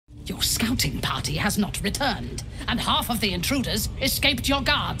Your scouting party has not returned, and half of the intruders escaped your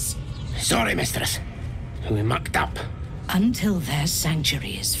guards. Sorry, mistress. We mucked up. Until their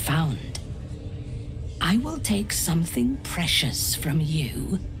sanctuary is found, I will take something precious from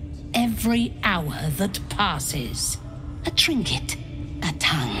you every hour that passes. A trinket, a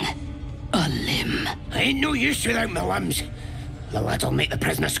tongue, a limb. I ain't no use without my limbs. The lad'll make the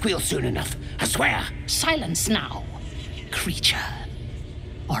prisoner squeal soon enough, I swear. Silence now, creature,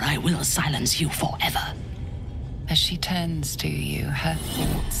 or I will silence you forever. As she turns to you, her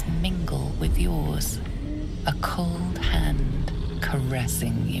thoughts mingle with yours. A cold hand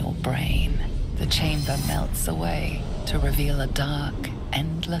caressing your brain. The chamber melts away to reveal a dark,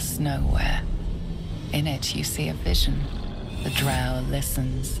 endless nowhere. In it you see a vision. The drow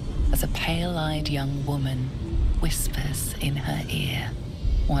listens as a pale-eyed young woman whispers in her ear.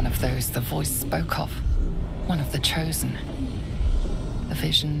 One of those the voice spoke of. One of the chosen. The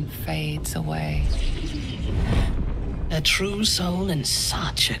vision fades away. A true soul in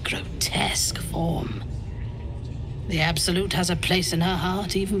such a grotesque form. The Absolute has a place in her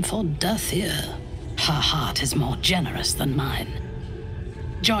heart even for death here. Her heart is more generous than mine.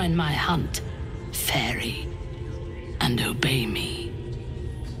 Join my hunt, fairy, and obey me.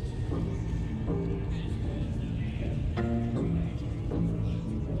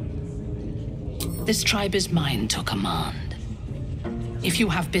 This tribe is mine to command. If you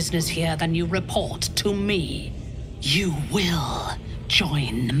have business here, then you report to me. You will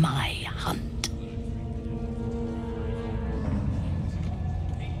join my hunt.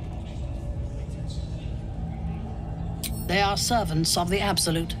 They are servants of the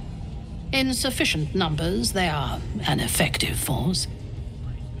Absolute. In sufficient numbers, they are an effective force.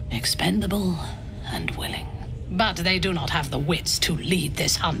 Expendable and willing. But they do not have the wits to lead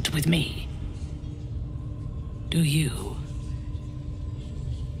this hunt with me. Do you?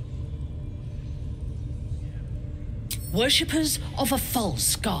 Worshippers of a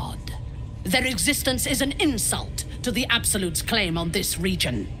false god. Their existence is an insult to the Absolute's claim on this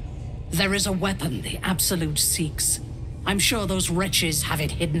region. There is a weapon the Absolute seeks. I'm sure those wretches have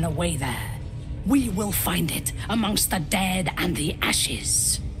it hidden away there. We will find it amongst the dead and the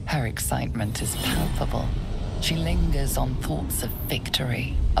ashes. Her excitement is palpable. She lingers on thoughts of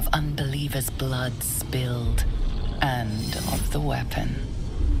victory, of unbelievers' blood spilled, and of the weapon.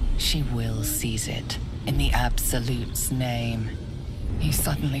 She will seize it. In the Absolute's name. You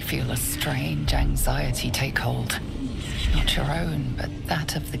suddenly feel a strange anxiety take hold. Not your own, but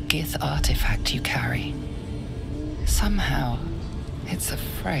that of the Gith artifact you carry. Somehow, it's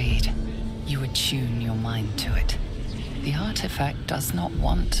afraid. You attune your mind to it. The artifact does not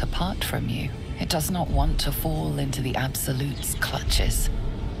want to part from you. It does not want to fall into the Absolute's clutches.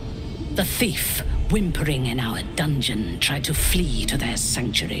 The thief, whimpering in our dungeon, tried to flee to their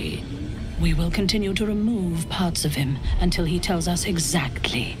sanctuary. We will continue to remove parts of him until he tells us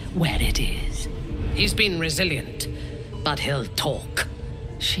exactly where it is. He's been resilient, but he'll talk.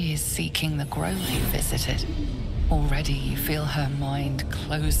 She is seeking the grove you visited. Already you feel her mind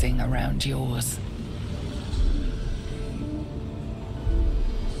closing around yours.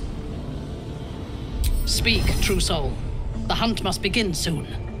 Speak, true soul. The hunt must begin soon.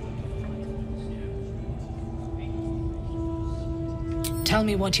 Tell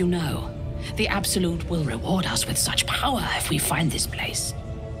me what you know. The Absolute will reward us with such power if we find this place.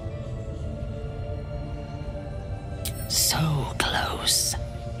 So close.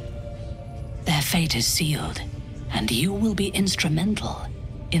 Their fate is sealed, and you will be instrumental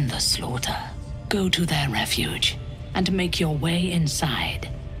in the slaughter. Go to their refuge and make your way inside.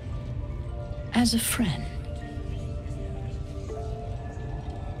 As a friend.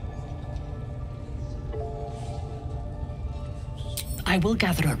 I will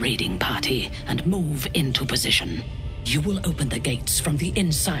gather a raiding party and move into position. You will open the gates from the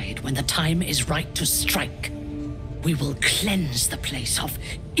inside when the time is right to strike. We will cleanse the place of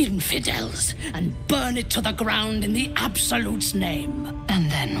infidels and burn it to the ground in the Absolute's name. And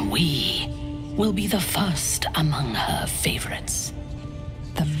then we will be the first among her favorites.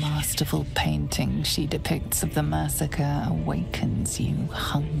 The masterful painting she depicts of the massacre awakens you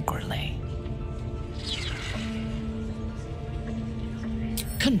hungrily.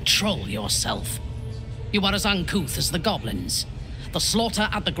 Control yourself. You are as uncouth as the goblins. The slaughter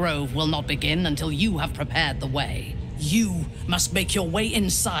at the grove will not begin until you have prepared the way. You must make your way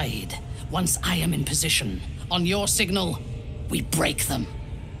inside. Once I am in position, on your signal, we break them.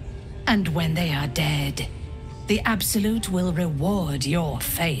 And when they are dead, the Absolute will reward your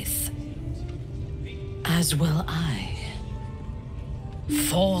faith. As will I.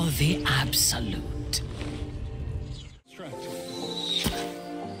 For the Absolute.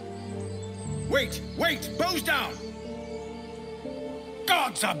 Wait! Bows down!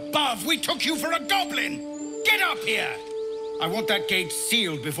 Gods above! We took you for a goblin! Get up here! I want that gate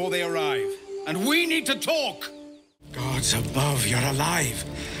sealed before they arrive. And we need to talk! Gods above, you're alive.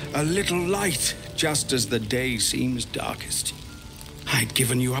 A little light, just as the day seems darkest. I'd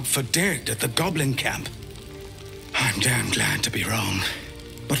given you up for dead at the Goblin camp. I'm damn glad to be wrong.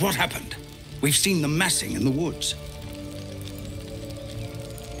 But what happened? We've seen them massing in the woods.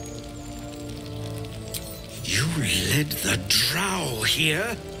 You led the drow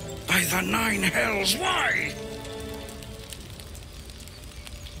here? By the nine hells, why?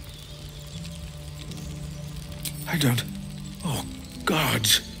 I don't... Oh,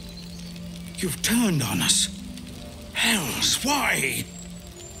 gods. You've turned on us. Hells, why?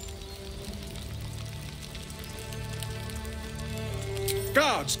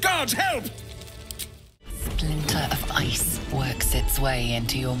 Guards, help! Splinter of ice works its way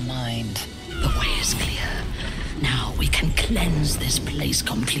into your mind. The way is clear. Now we can cleanse this place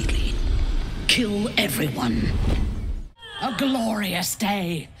completely. Kill everyone. A glorious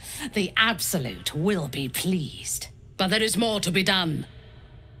day. The Absolute will be pleased. But there is more to be done.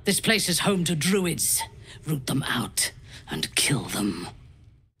 This place is home to druids. Root them out and kill them.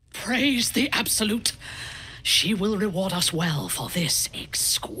 Praise the Absolute. She will reward us well for this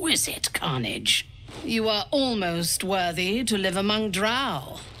exquisite carnage. You are almost worthy to live among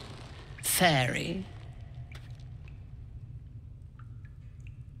drow. Fairy.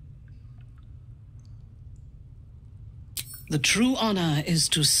 The true honor is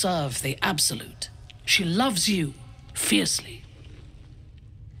to serve the Absolute. She loves you fiercely.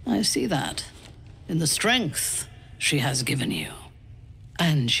 I see that in the strength she has given you.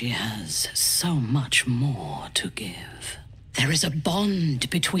 And she has so much more to give. There is a bond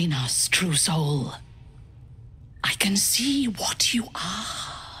between us, true soul. I can see what you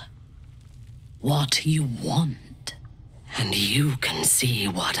are, what you want, and you can see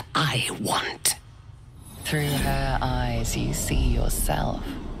what I want. Through her eyes, you see yourself.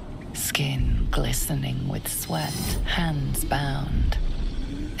 Skin glistening with sweat, hands bound.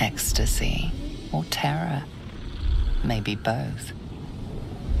 Ecstasy or terror. Maybe both.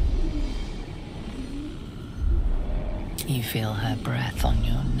 You feel her breath on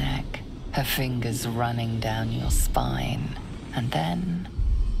your neck, her fingers running down your spine, and then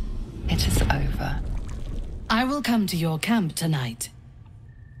it is over. I will come to your camp tonight.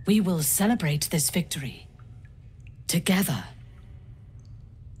 We will celebrate this victory. Together.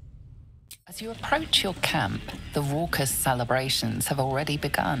 As you approach your camp, the raucous celebrations have already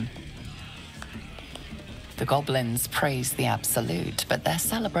begun. The goblins praise the Absolute, but their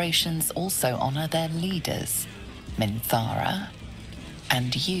celebrations also honor their leaders, Minthara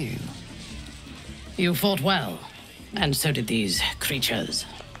and you. You fought well, and so did these creatures,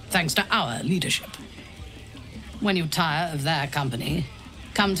 thanks to our leadership. When you tire of their company,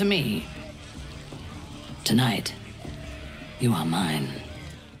 come to me. Tonight, you are mine.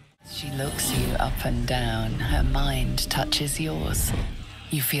 She looks you up and down, her mind touches yours.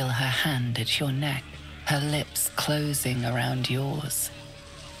 You feel her hand at your neck, her lips closing around yours.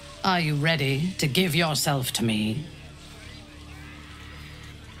 Are you ready to give yourself to me?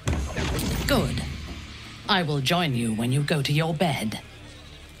 Good. I will join you when you go to your bed.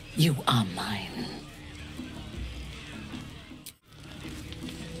 You are mine.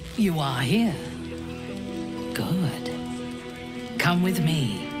 You are here. Good. Come with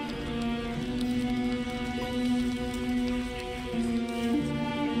me.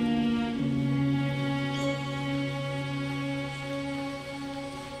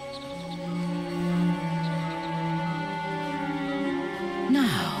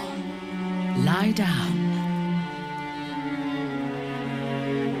 Now, lie down.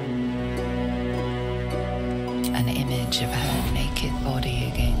 An image of her naked body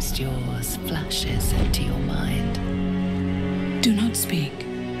against yours flashes into your mind. Do not speak.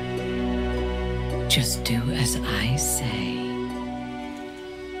 Just do as I say.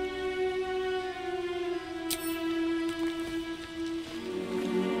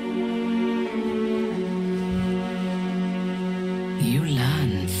 You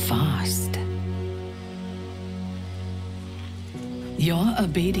learn fast. Your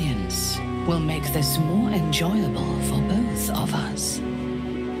obedience will make this more enjoyable for both of us.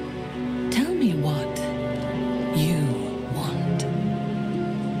 Tell me what you want,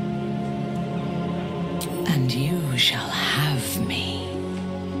 and you shall have me.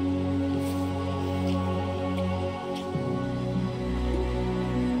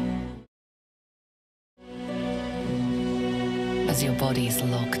 As your bodies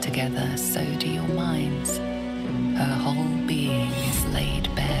lock together, so do your minds. Her whole being is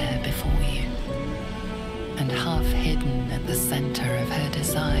laid bare before you. half hidden at the center of her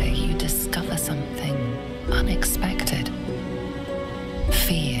desire, you discover something unexpected.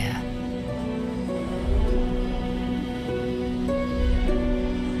 Fear.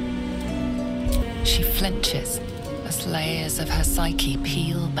 She flinches as layers of her psyche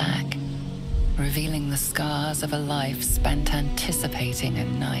peel back, revealing the scars of a life spent anticipating a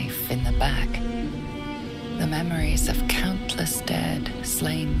knife in the back. The memories of countless dead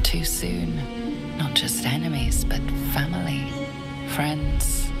slain too soon. Not just enemies, but family,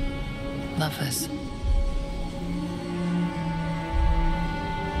 friends, lovers.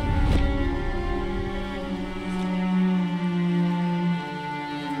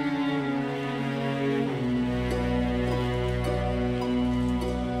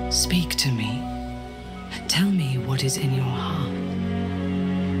 Speak to me. Tell me what is in your heart.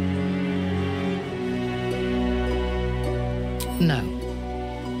 No.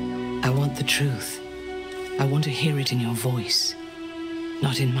 I want the truth. I want to hear it in your voice,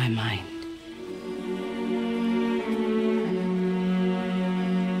 not in my mind.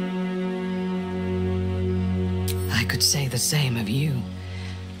 I could say the same of you.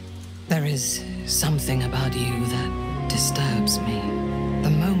 There is something about you that disturbs me. The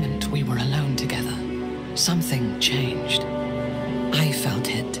moment we were alone together, something changed. I felt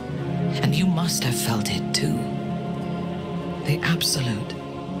it, and you must have felt it too. The Absolute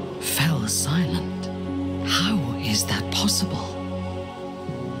fell silent. How is that possible?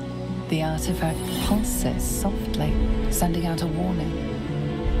 The artifact pulses softly, sending out a warning.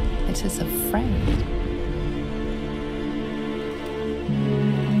 It is afraid.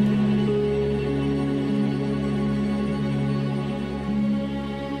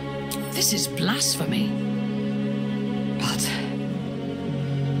 This is blasphemy. But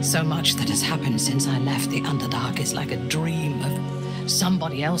so much that has happened since I left the Underdark is like a dream of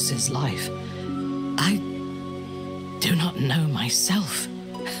somebody else's life. I do not know myself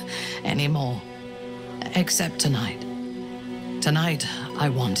anymore, except tonight. Tonight, I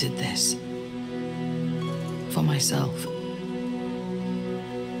wanted this. For myself.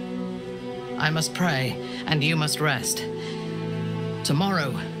 I must pray, and you must rest.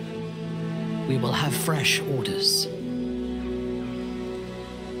 Tomorrow, we will have fresh orders.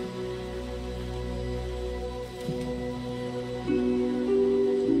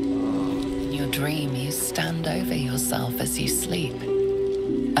 In your dream, you stand over yourself as you sleep.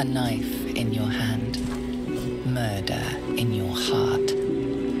 A knife in your hand. Murder in your heart.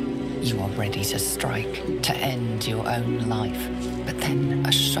 You are ready to strike, to end your own life. But then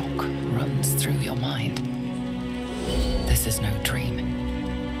a shock runs through your mind. This is no dream.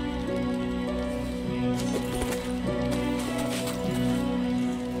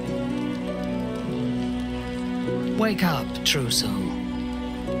 Wake up, true soul.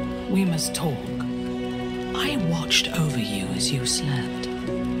 We must talk. I watched over you as you slept,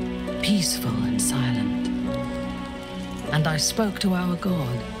 peaceful and silent. And I spoke to our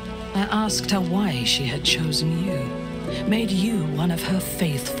god. I asked her why she had chosen you, made you one of her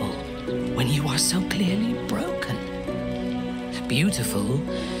faithful, when you are so clearly broken. Beautiful,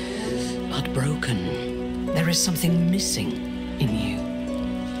 but broken. There is something missing in you,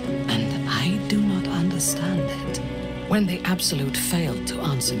 and I do not understand it. When the Absolute failed to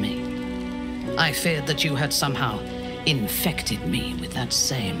answer me, I feared that you had somehow infected me with that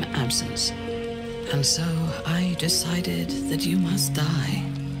same absence. And so I decided that you must die.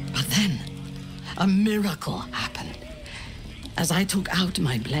 But then, a miracle happened. As I took out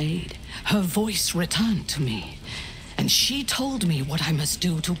my blade, her voice returned to me, and she told me what I must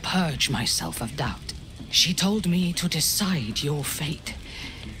do to purge myself of doubt. She told me to decide your fate,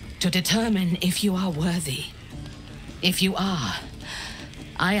 to determine if you are worthy. If you are,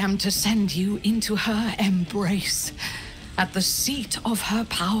 I am to send you into her embrace, at the seat of her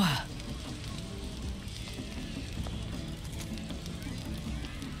power.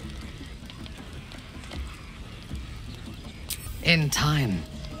 In time,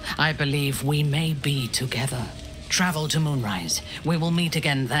 I believe we may be together. Travel to Moonrise. We will meet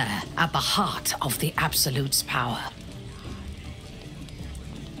again there, at the heart of the Absolute's power.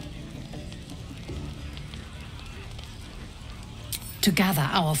 To gather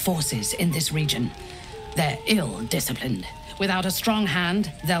our forces in this region. They're ill-disciplined. Without a strong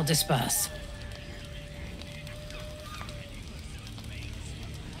hand, they'll disperse.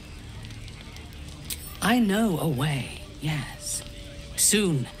 I know a way, yes.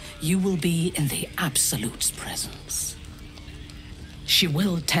 Soon, you will be in the Absolute's presence. She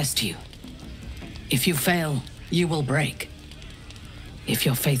will test you. If you fail, you will break. If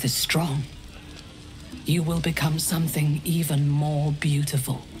your faith is strong, you will become something even more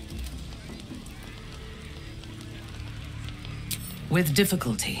beautiful. With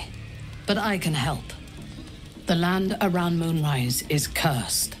difficulty, but I can help. The land around Moonrise is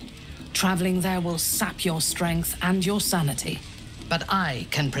cursed. Traveling there will sap your strength and your sanity, but I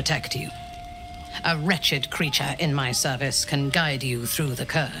can protect you. A wretched creature in my service can guide you through the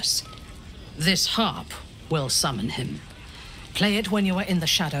curse. This harp will summon him. Play it when you are in the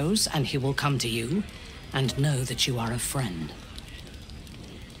shadows, and he will come to you, and know that you are a friend.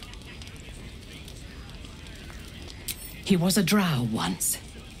 He was a drow once.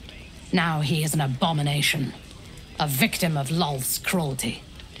 Now he is an abomination, a victim of Lolth's cruelty.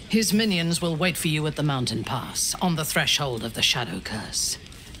 His minions will wait for you at the mountain pass, on the threshold of the Shadow Curse.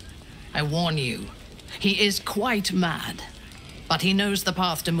 I warn you, he is quite mad, but he knows the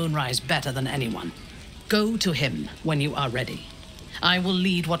path to Moonrise better than anyone. Go to him when you are ready. I will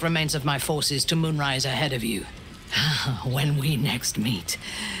lead what remains of my forces to Moonrise ahead of you. When we next meet,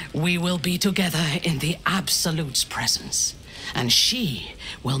 we will be together in the Absolute's presence, and she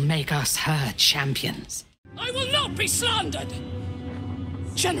will make us her champions. I will not be slandered!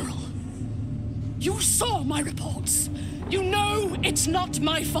 General, you saw my reports. You know it's not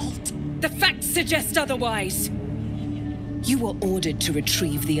my fault. The facts suggest otherwise. You were ordered to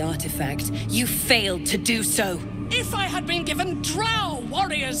retrieve the artifact. You failed to do so. If I had been given drow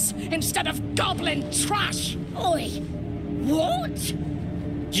warriors instead of goblin trash! Oi! What?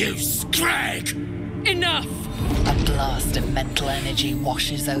 You scrag! Enough! A blast of mental energy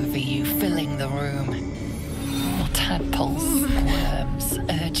washes over you, filling the room. Your tadpoles squirms,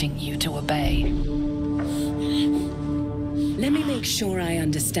 urging you to obey. Let me make sure I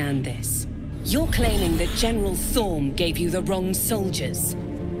understand this. You're claiming that General Thorm gave you the wrong soldiers.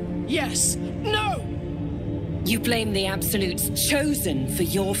 Yes. No! You blame the Absolute's Chosen for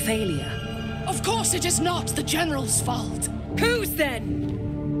your failure. Of course it is not the General's fault. Whose then?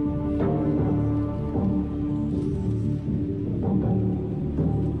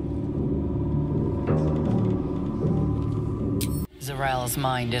 Zarel's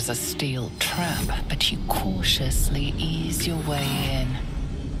mind is a steel trap, but you cautiously ease your way in.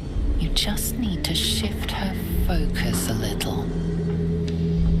 You just need to shift her focus a little.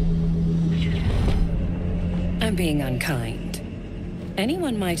 I'm being unkind.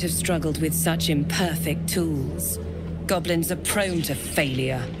 Anyone might have struggled with such imperfect tools. Goblins are prone to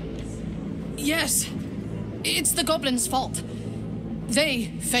failure. Yes. It's the goblins' fault. They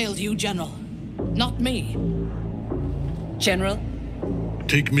failed you, General. Not me. General?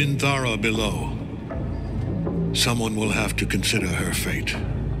 Take Minthara below. Someone will have to consider her fate.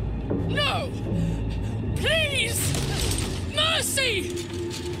 No! Please! Mercy!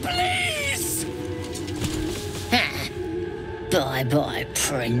 Please! Bye-bye,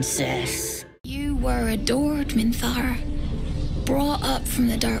 princess. You were adored, Minthara. Brought up from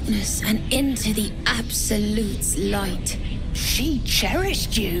the darkness and into the Absolute's light. She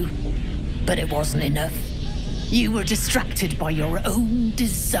cherished you, but it wasn't enough. You were distracted by your own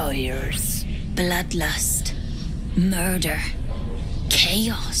desires. Bloodlust. Murder.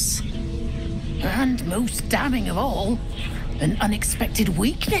 Chaos. And most damning of all, an unexpected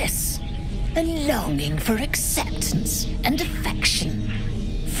weakness. A longing for acceptance and affection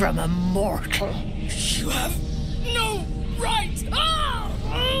from a mortal. You have no right! Ah!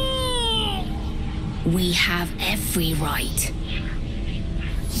 We have every right.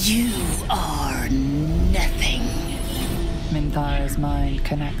 You are nothing. Minthara's mind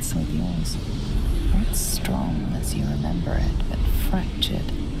connects with yours. Not strong as you remember it, but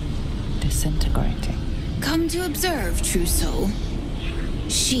fractured, disintegrating. Come to observe, true soul.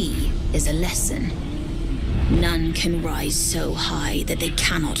 She is a lesson. None can rise so high that they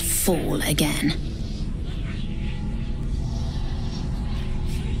cannot fall again.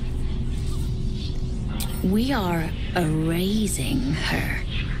 We are erasing her.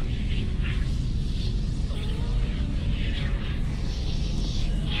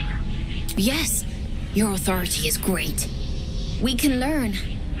 Yes, your authority is great. We can learn,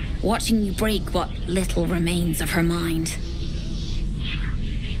 watching you break what little remains of her mind.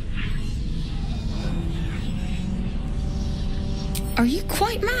 Are you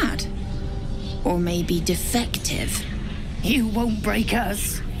quite mad? Or maybe defective? You won't break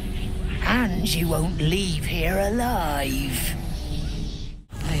us. And you won't leave here alive.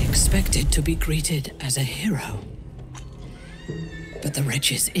 I expected to be greeted as a hero. But the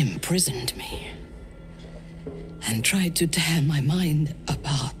wretches imprisoned me. And tried to tear my mind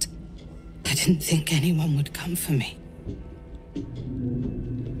apart. I didn't think anyone would come for me.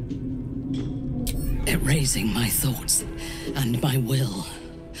 Erasing my thoughts and my will.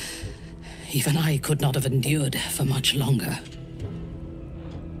 Even I could not have endured for much longer.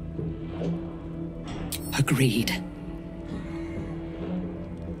 Agreed.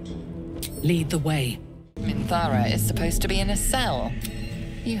 lead the way. Minthara is supposed to be in a cell.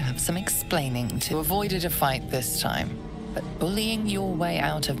 You have some explaining to. Avoided a fight this time, but bullying your way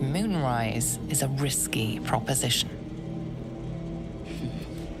out of Moonrise is a risky proposition.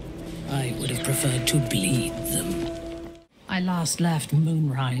 I would have preferred to bleed them. I last left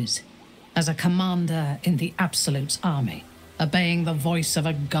Moonrise as a commander in the Absolute's army, obeying the voice of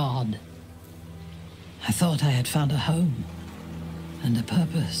a god. I thought I had found a home and a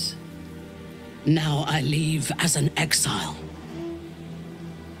purpose. Now I leave as an exile.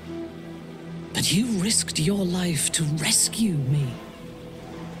 But you risked your life to rescue me.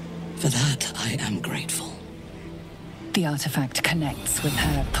 For that, I am grateful. The artifact connects with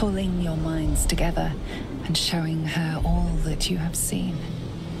her, pulling your minds together and showing her all that you have seen.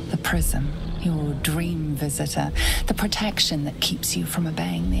 The prism, your dream visitor, the protection that keeps you from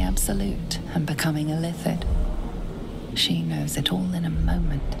obeying the Absolute and becoming a Lithid. She knows it all in a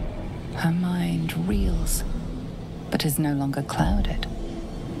moment. Her mind reels, but is no longer clouded.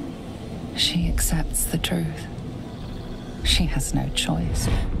 She accepts the truth. She has no choice.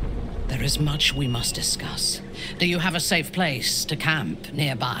 There is much we must discuss. Do you have a safe place to camp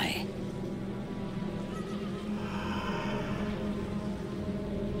nearby?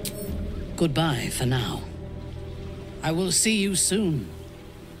 Goodbye for now. I will see you soon.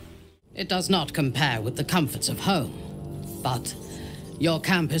 It does not compare with the comforts of home, but your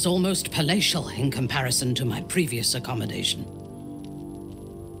camp is almost palatial in comparison to my previous accommodation.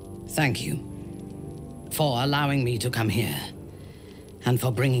 Thank you for allowing me to come here, and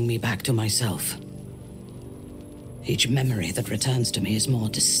for bringing me back to myself. Each memory that returns to me is more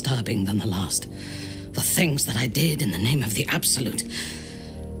disturbing than the last. The things that I did in the name of the Absolute.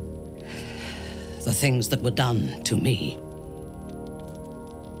 The things that were done to me.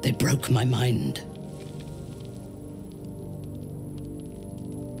 They broke my mind.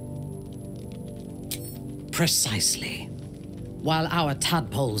 Precisely. While our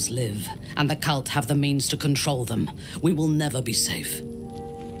tadpoles live, and the cult have the means to control them, we will never be safe.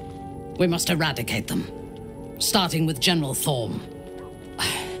 We must eradicate them, starting with General Thorm.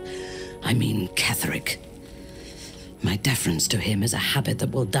 I mean Ketheric. My deference to him is a habit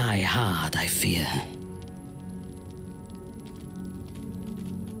that will die hard, I fear.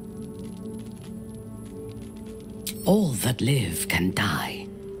 All that live can die.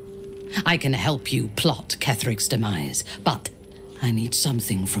 I can help you plot Ketheric's demise, but I need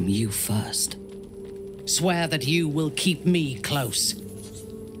something from you first. Swear that you will keep me close.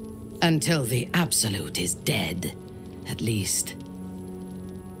 Until the Absolute is dead, at least.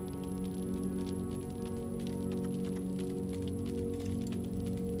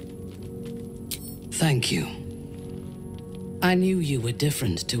 Thank you. I knew you were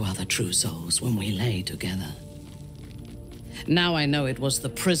different to other true souls when we lay together. Now I know it was the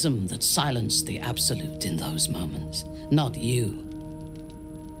prism that silenced the Absolute in those moments, not you.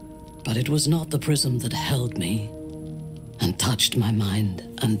 But it was not the prism that held me and touched my mind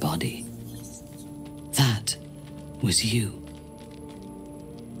and body. That was you.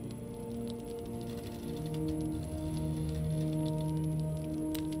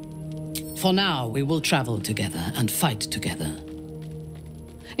 For now, we will travel together and fight together.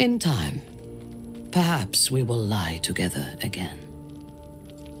 In time, perhaps we will lie together again.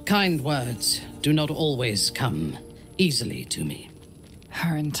 Kind words do not always come easily to me.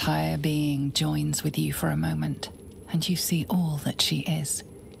 Her entire being joins with you for a moment, and you see all that she is.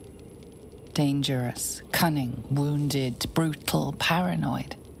 Dangerous, cunning, wounded, brutal,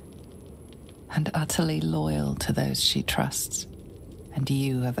 paranoid, and utterly loyal to those she trusts. And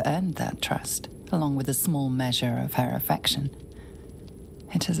you have earned that trust, along with a small measure of her affection.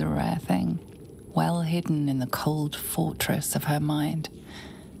 It is a rare thing, well hidden in the cold fortress of her mind.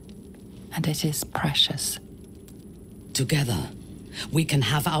 And it is precious. Together, we can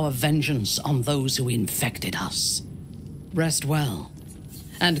have our vengeance on those who infected us. Rest well,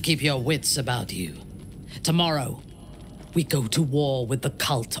 and keep your wits about you. Tomorrow, we go to war with the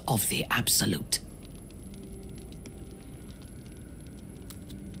cult of the Absolute.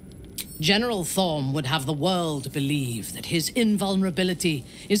 General Thorm would have the world believe that his invulnerability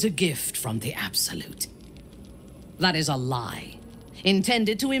is a gift from the Absolute. That is a lie,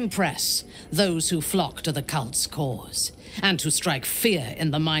 intended to impress those who flock to the cult's cause, and to strike fear in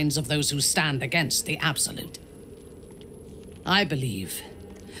the minds of those who stand against the Absolute. I believe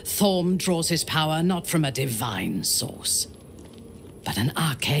Thorm draws his power not from a divine source, but an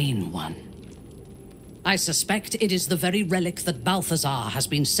arcane one. I suspect it is the very relic that Balthazar has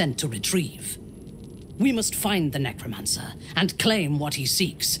been sent to retrieve. We must find the necromancer and claim what he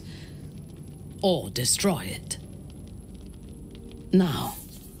seeks, or destroy it. Now,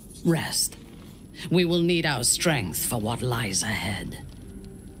 Rest. We will need our strength for what lies ahead.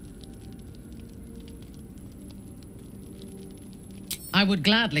 I would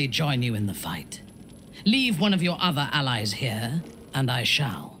gladly join you in the fight. Leave one of your other allies here, and I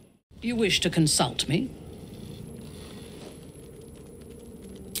shall. You wish to consult me?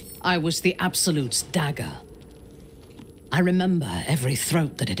 I was the Absolute's dagger. I remember every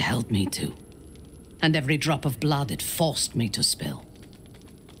throat that it held me to, and every drop of blood it forced me to spill.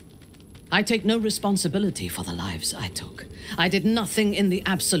 I take no responsibility for the lives I took. I did nothing in the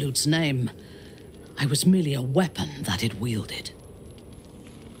Absolute's name. I was merely a weapon that it wielded.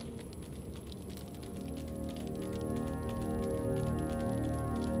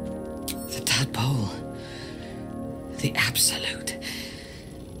 The tadpole. The Absolute.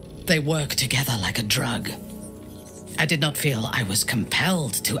 They work together like a drug. I did not feel I was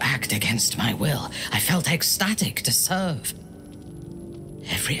compelled to act against my will. I felt ecstatic to serve.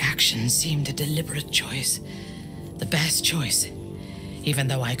 Every action seemed a deliberate choice. The best choice. Even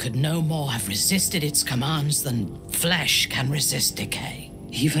though I could no more have resisted its commands than flesh can resist decay.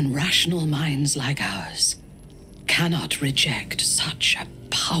 Even rational minds like ours cannot reject such a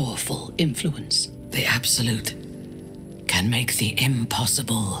powerful influence. The Absolute can make the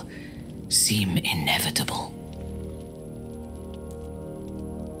impossible seem inevitable.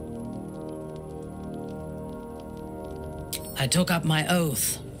 I took up my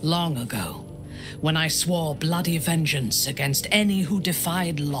oath long ago, when I swore bloody vengeance against any who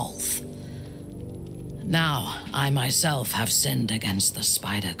defied Lolth. Now, I myself have sinned against the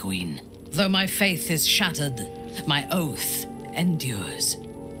Spider Queen. Though my faith is shattered, my oath endures.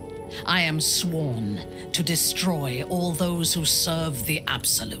 I am sworn to destroy all those who serve the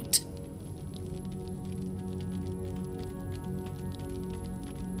Absolute.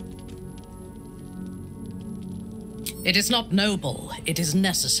 It is not noble, it is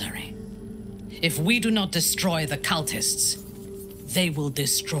necessary. If we do not destroy the cultists, they will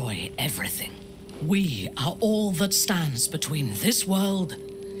destroy everything. We are all that stands between this world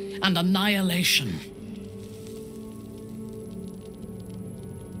and annihilation.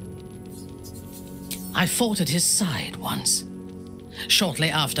 I fought at his side once, shortly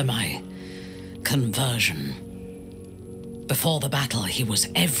after my conversion. Before the battle, he was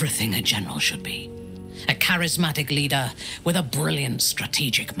everything a general should be. A charismatic leader with a brilliant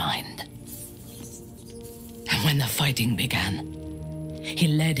strategic mind. And when the fighting began, he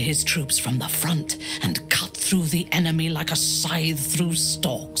led his troops from the front and cut through the enemy like a scythe through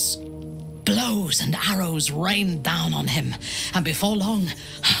stalks. Blows and arrows rained down on him, and before long,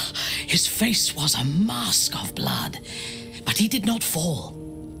 his face was a mask of blood. But he did not fall.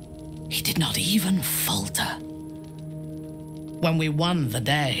 He did not even falter. When we won the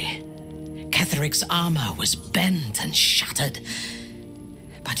day, Ketheric's armor was bent and shattered,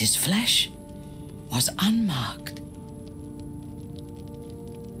 but his flesh was unmarked.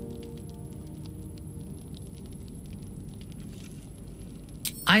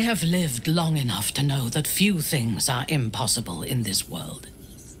 I have lived long enough to know that few things are impossible in this world.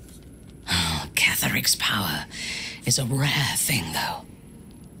 Oh, Ketheric's power is a rare thing, though.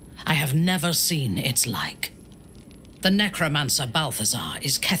 I have never seen its like. The necromancer Balthazar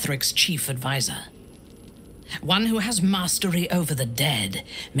is Ketheric's chief advisor. One who has mastery over the dead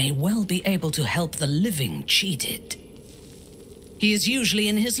may well be able to help the living cheated. He is usually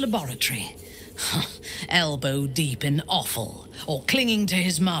in his laboratory, elbow deep in offal, or clinging to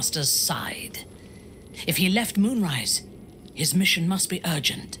his master's side. If he left Moonrise, his mission must be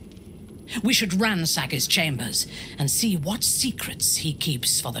urgent. We should ransack his chambers and see what secrets he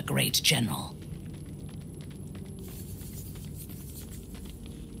keeps for the great general.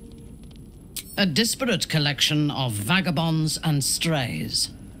 A disparate collection of vagabonds and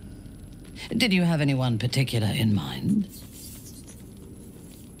strays. Did you have anyone particular in mind?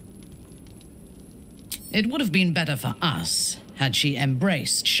 It would have been better for us had she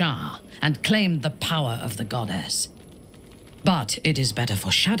embraced Shah and claimed the power of the goddess. But it is better for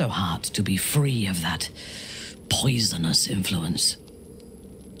Shadowheart to be free of that poisonous influence.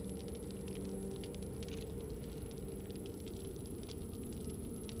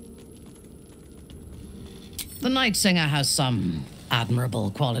 The Night Singer has some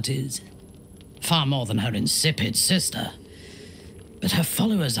admirable qualities. Far more than her insipid sister. But her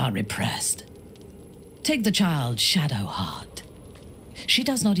followers are repressed. Take the child Shadowheart. She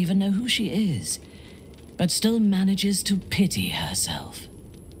does not even know who she is, but still manages to pity herself.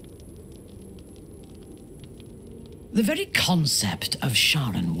 The very concept of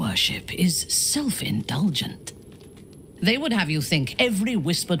Sharan worship is self-indulgent. They would have you think every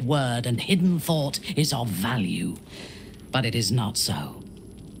whispered word and hidden thought is of value, but it is not so.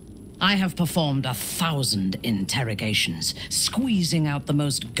 I have performed 1,000 interrogations, squeezing out the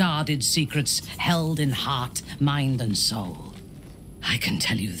most guarded secrets held in heart, mind, and soul. I can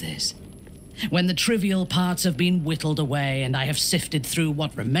tell you this. When the trivial parts have been whittled away and I have sifted through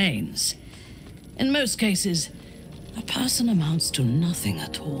what remains, in most cases, a person amounts to nothing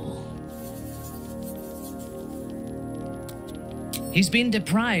at all. He's been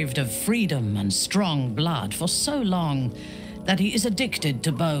deprived of freedom and strong blood for so long that he is addicted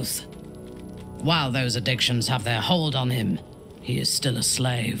to both. While those addictions have their hold on him, he is still a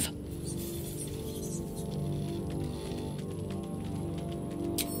slave.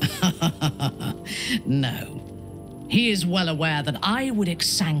 No. He is well aware that I would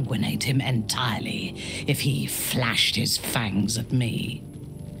exsanguinate him entirely if he flashed his fangs at me.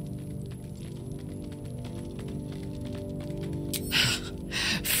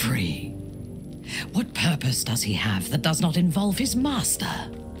 Free. What purpose does he have that does not involve his master?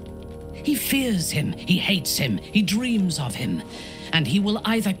 He fears him, he hates him, he dreams of him, and he will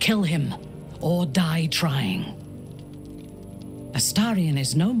either kill him or die trying. Astarion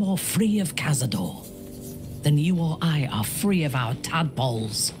is no more free of Cazador than you or I are free of our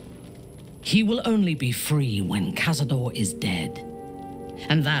tadpoles. He will only be free when Cazador is dead,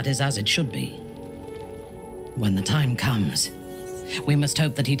 and that is as it should be. When the time comes, we must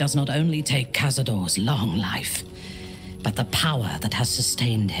hope that he does not only take Cazador's long life, but the power that has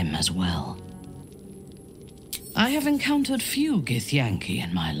sustained him as well. I have encountered few Githyanki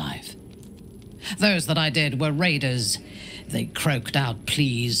in my life. Those that I did were raiders. They croaked out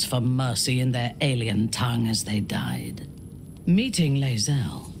pleas for mercy in their alien tongue as they died. Meeting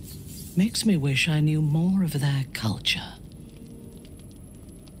Lae'zel makes me wish I knew more of their culture.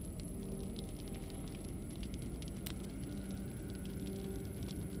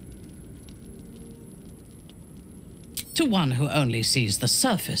 To one who only sees the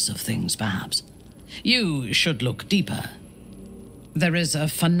surface of things, perhaps, you should look deeper. There is a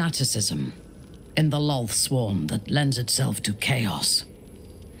fanaticism in the Lolth swarm that lends itself to chaos.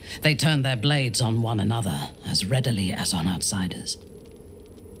 They turn their blades on one another as readily as on outsiders.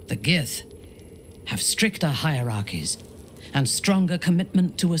 The Gith have stricter hierarchies and stronger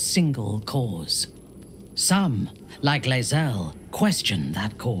commitment to a single cause. Some, like Lae'zel, question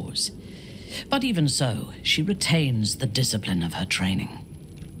that cause. But even so, she retains the discipline of her training.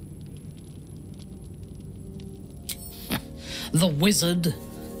 The wizard?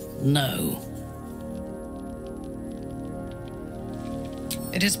 No.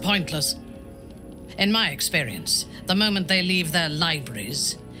 It is pointless. In my experience, the moment they leave their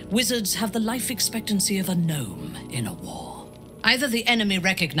libraries, wizards have the life expectancy of a gnome in a war. Either the enemy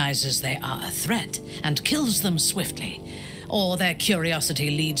recognizes they are a threat and kills them swiftly, or their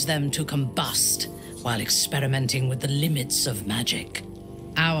curiosity leads them to combust while experimenting with the limits of magic.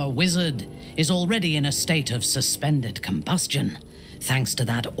 Our wizard is already in a state of suspended combustion, thanks to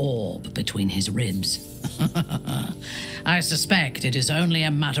that orb between his ribs. I suspect it is only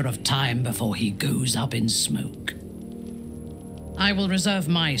a matter of time before he goes up in smoke. I will reserve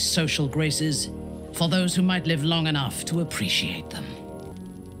my social graces for those who might live long enough to appreciate them.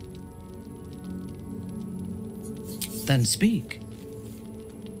 Then speak.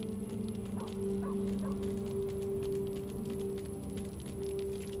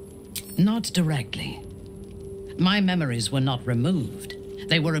 Not directly. My memories were not removed.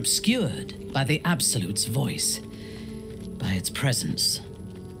 They were obscured by the Absolute's voice, by its presence.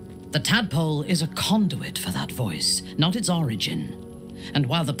 The tadpole is a conduit for that voice, not its origin. And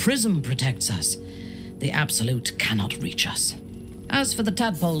while the prism protects us, the Absolute cannot reach us. As for the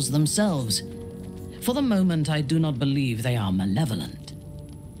tadpoles themselves, for the moment I do not believe they are malevolent.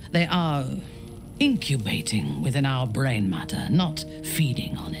 They are incubating within our brain matter, not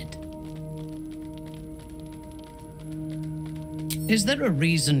feeding on it. Is there a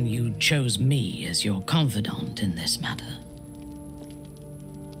reason you chose me as your confidant in this matter?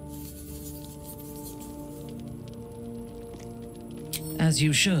 As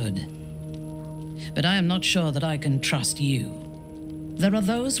you should. But I am not sure that I can trust you. There are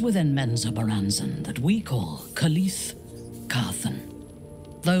those within Menzoberranzan that we call Khalith Karthan.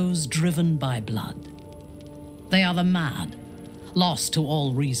 Those driven by blood. They are the mad, lost to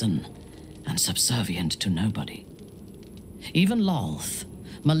all reason, and subservient to nobody. Even Lolth,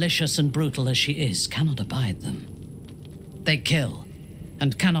 malicious and brutal as she is, cannot abide them. They kill,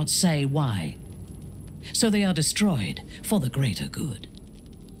 and cannot say why. So they are destroyed for the greater good.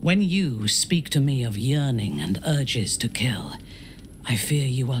 When you speak to me of yearning and urges to kill, I fear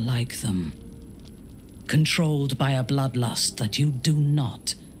you are like them, controlled by a bloodlust that you do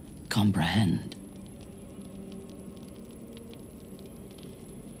not comprehend.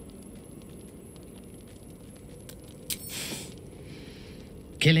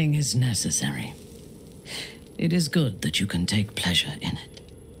 Killing is necessary. It is good that you can take pleasure in it.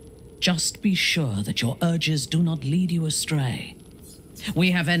 Just be sure that your urges do not lead you astray.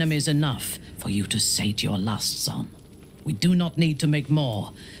 We have enemies enough for you to sate your lusts on. We do not need to make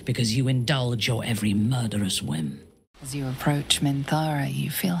more, because you indulge your every murderous whim. As you approach Minthara,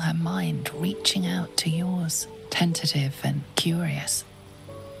 you feel her mind reaching out to yours, tentative and curious.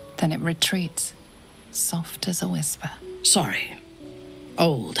 Then it retreats, soft as a whisper. Sorry.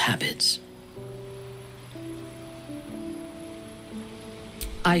 Old habits.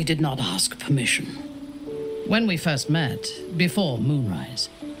 I did not ask permission. When we first met, before Moonrise,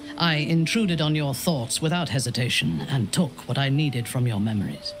 I intruded on your thoughts without hesitation and took what I needed from your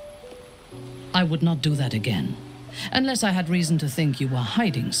memories. I would not do that again, unless I had reason to think you were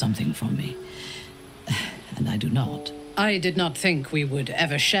hiding something from me. And I do not. I did not think we would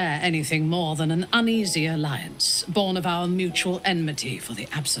ever share anything more than an uneasy alliance, born of our mutual enmity for the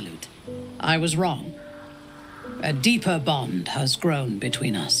Absolute. I was wrong. A deeper bond has grown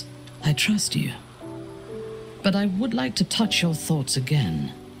between us. I trust you. But I would like to touch your thoughts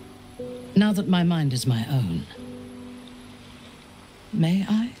again, now that my mind is my own. May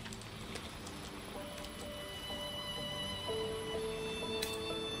I?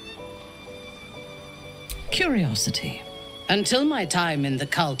 Curiosity. Until my time in the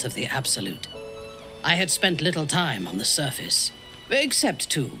cult of the Absolute, I had spent little time on the surface, except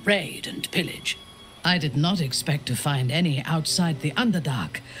to raid and pillage. I did not expect to find any outside the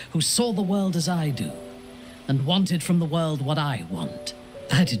Underdark who saw the world as I do, and wanted from the world what I want.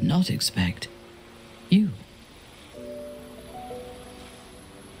 I did not expect you.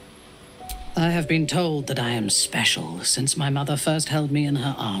 I have been told that I am special since my mother first held me in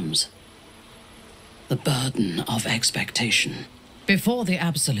her arms. The burden of expectation. Before the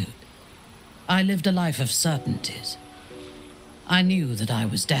Absolute, I lived a life of certainties. I knew that I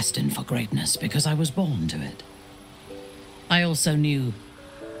was destined for greatness because I was born to it. I also knew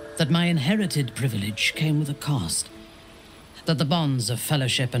that my inherited privilege came with a cost, that the bonds of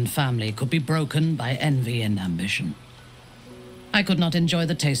fellowship and family could be broken by envy and ambition. I could not enjoy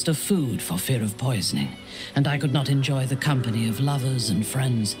the taste of food for fear of poisoning, and I could not enjoy the company of lovers and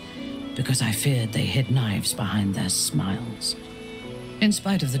friends because I feared they hid knives behind their smiles. In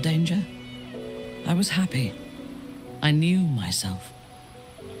spite of the danger, I was happy. I knew myself,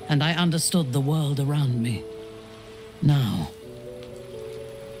 and I understood the world around me. Now,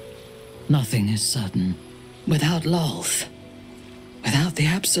 nothing is certain. Without Lolth, without the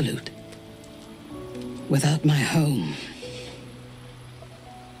Absolute, without my home,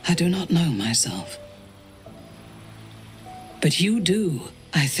 I do not know myself. But you do,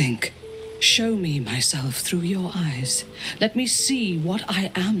 I think. Show me myself through your eyes. Let me see what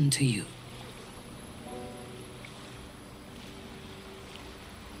I am to you.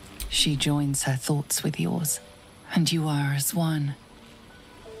 She joins her thoughts with yours, and you are as one.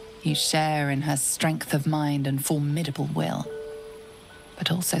 You share in her strength of mind and formidable will,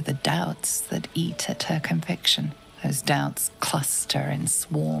 but also the doubts that eat at her conviction. Those doubts cluster in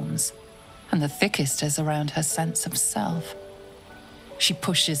swarms, and the thickest is around her sense of self. She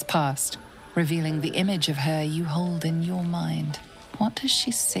pushes past, revealing the image of her you hold in your mind. What does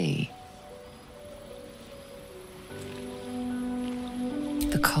she see?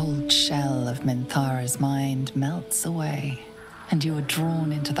 The cold shell of Minthara's mind melts away, and you are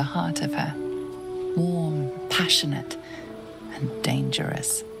drawn into the heart of her, warm, passionate, and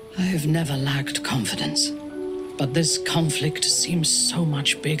dangerous. I have never lacked confidence, but this conflict seems so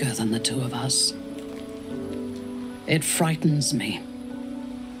much bigger than the two of us. It frightens me.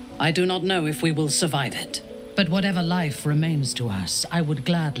 I do not know if we will survive it, but whatever life remains to us, I would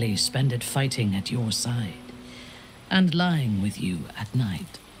gladly spend it fighting at your side and lying with you at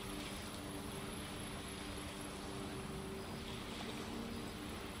night.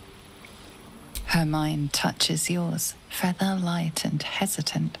 Her mind touches yours, feather light and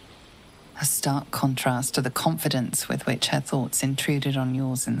hesitant, a stark contrast to the confidence with which her thoughts intruded on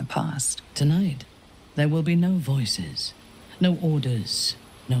yours in the past. Tonight, there will be no voices, no orders,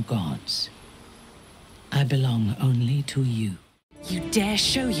 no gods. I belong only to you. You dare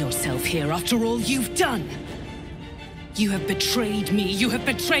show yourself here after all you've done? You have betrayed me. You have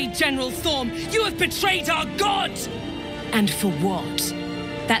betrayed General Thorm. You have betrayed our god! And for what?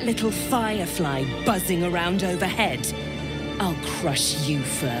 That little firefly buzzing around overhead? I'll crush you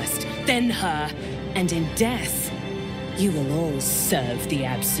first, then her, and in death, you will all serve the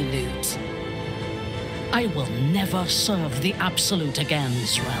Absolute. I will never serve the Absolute again,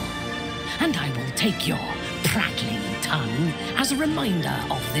 Israel. And I will take your prattling tongue as a reminder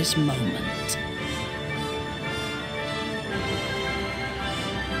of this moment.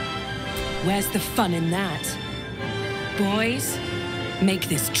 Where's the fun in that? Boys, make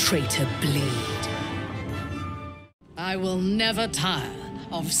this traitor bleed. I will never tire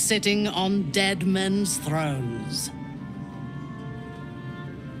of sitting on dead men's thrones.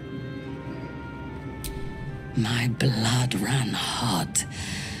 My blood ran hot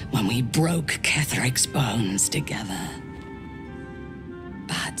when we broke Ketheric's bones together.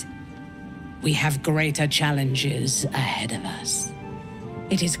 But we have greater challenges ahead of us.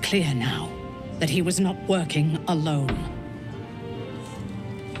 It is clear now that he was not working alone.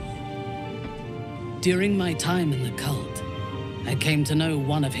 During my time in the cult, I came to know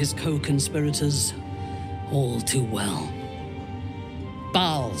one of his co-conspirators all too well.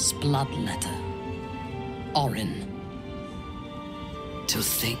 Baal's bloodletter, Orin. To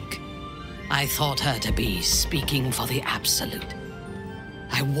think, I thought her to be speaking for the Absolute.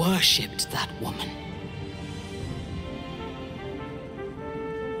 I worshipped that woman.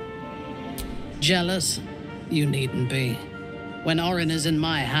 Jealous? You needn't be. When Orin is in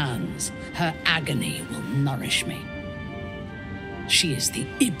my hands, her agony will nourish me. She is the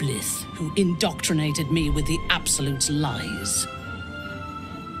Iblis who indoctrinated me with the Absolute's lies.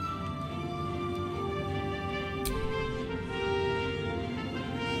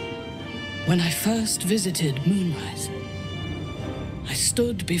 When I first visited Moonrise, I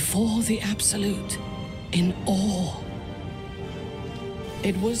stood before the Absolute in awe.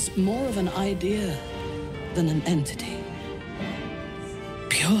 It was more of an idea than an entity.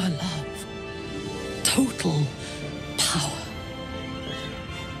 Pure love, total power.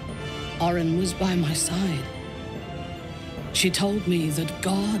 Orin was by my side. She told me that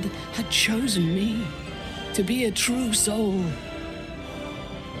God had chosen me to be a true soul,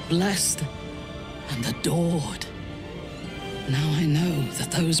 blessed and adored. Now I know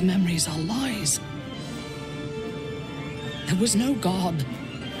that those memories are lies. There was no God.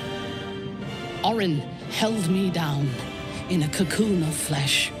 Orin held me down in a cocoon of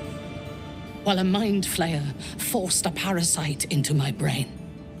flesh, while a mind flayer forced a parasite into my brain.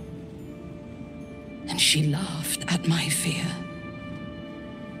 And she laughed at my fear.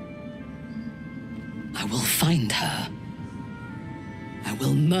 I will find her. I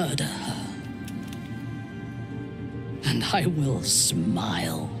will murder her. And I will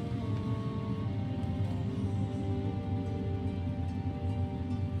smile.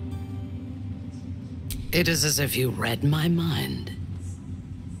 It is as if you read my mind.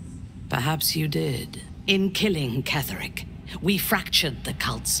 Perhaps you did. In killing Ketheric, we fractured the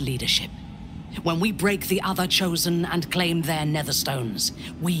cult's leadership. When we break the other chosen and claim their netherstones,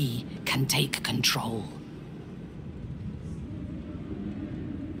 we can take control.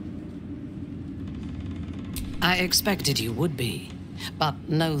 I expected you would be, but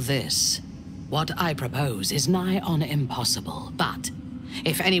know this. What I propose is nigh on impossible, but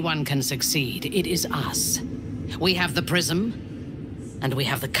if anyone can succeed, it is us. We have the prism, and we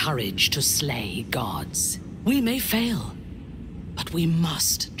have the courage to slay gods. We may fail, but we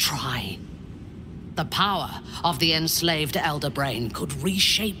must try. The power of the enslaved Elder Brain could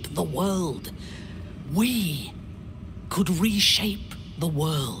reshape the world. We could reshape the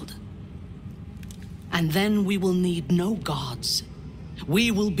world. And then we will need no gods.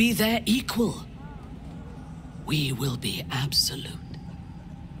 We will be their equal. We will be absolute.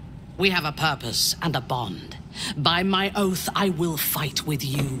 We have a purpose and a bond. By my oath, I will fight with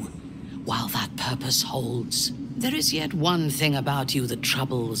you while that purpose holds. There is yet one thing about you that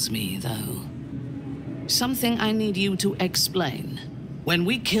troubles me, though. Something I need you to explain. When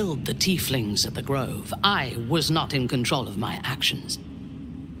we killed the tieflings at the Grove, I was not in control of my actions.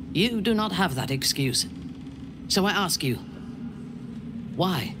 You do not have that excuse. So I ask you,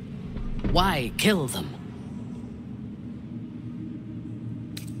 why? Why kill them?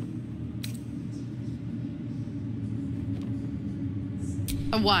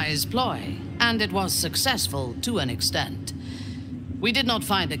 A wise ploy, and it was successful to an extent. We did not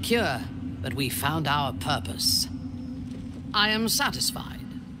find a cure, but we found our purpose. I am satisfied.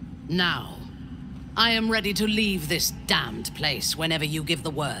 Now, I am ready to leave this damned place whenever you give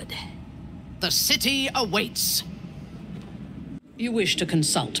the word. The city awaits. You wish to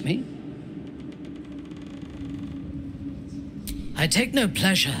consult me? I take no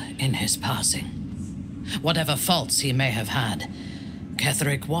pleasure in his passing. Whatever faults he may have had,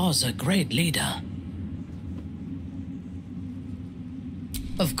 Ketheric was a great leader.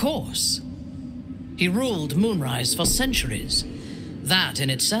 Of course. He ruled Moonrise for centuries. That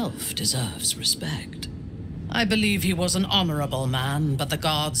in itself deserves respect. I believe he was an honorable man, but the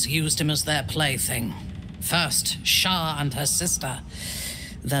gods used him as their plaything. First Shah and her sister,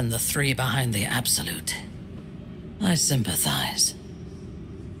 then the three behind the Absolute. I sympathize.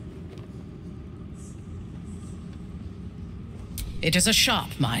 It is a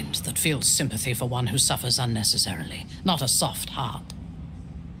sharp mind that feels sympathy for one who suffers unnecessarily, not a soft heart.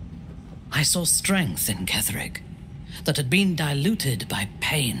 I saw strength in Ketheric that had been diluted by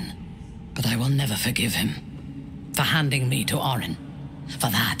pain, but I will never forgive him for handing me to Orin. For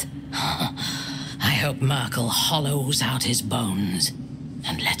that, I hope Merkel hollows out his bones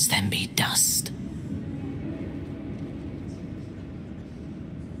and lets them be dust.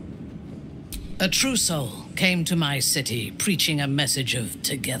 A true soul came to my city preaching a message of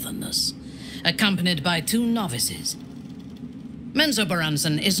togetherness, accompanied by 2 novices.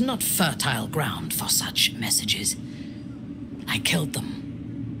 Menzoberranzan is not fertile ground for such messages. I killed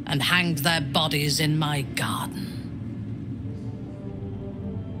them and hanged their bodies in my garden.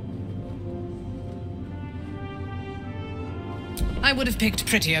 I would have picked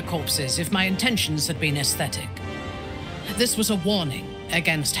prettier corpses if my intentions had been aesthetic. This was a warning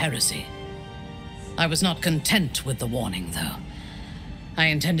against heresy. I was not content with the warning, though. I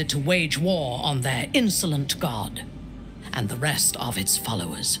intended to wage war on their insolent god and the rest of its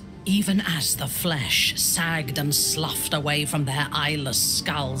followers, even as the flesh sagged and sloughed away from their eyeless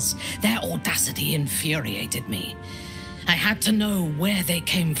skulls. Their audacity infuriated me. I had to know where they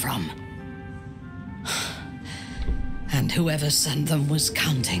came from. And whoever sent them was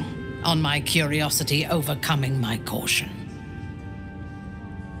counting on my curiosity overcoming my caution.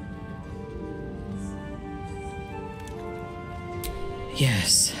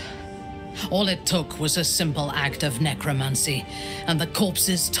 Yes. All it took was a simple act of necromancy, and the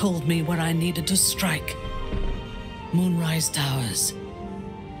corpses told me where I needed to strike. Moonrise Towers.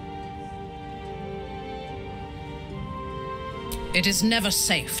 It is never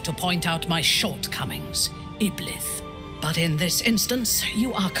safe to point out my shortcomings, Iblith. But in this instance,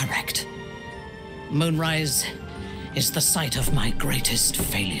 you are correct. Moonrise is the site of my greatest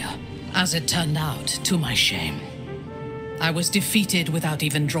failure. As it turned out, to my shame, I was defeated without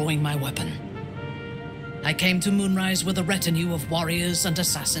even drawing my weapon. I came to Moonrise with a retinue of warriors and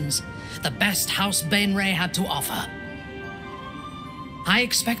assassins, the best House Bainray had to offer. I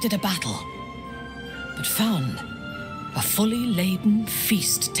expected a battle, but found a fully laden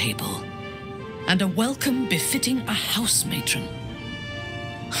feast table and a welcome befitting a house matron.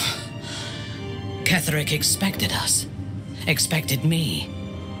 Ketheric expected us, expected me,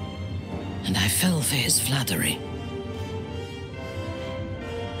 and I fell for his flattery.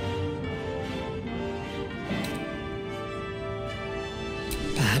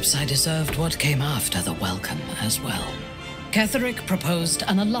 Perhaps I deserved what came after the welcome as well. Ketheric proposed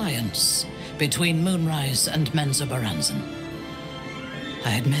an alliance between Moonrise and Menzoberranzan.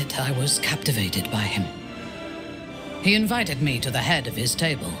 I admit I was captivated by him. He invited me to the head of his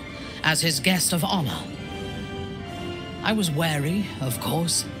table as his guest of honor. I was wary, of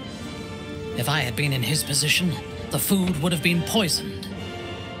course. If I had been in his position, the food would have been poisoned.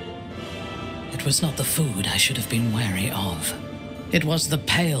 It was not the food I should have been wary of. It was the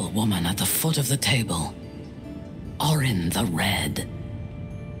pale woman at the foot of the table. Orin the Red.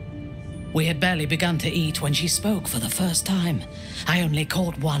 We had barely begun to eat when she spoke for the first time. I only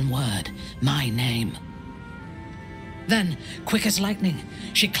caught one word, my name. Then, quick as lightning,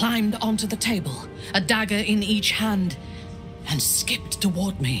 she climbed onto the table, a dagger in each hand, and skipped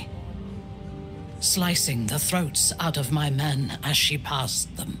toward me, slicing the throats out of my men as she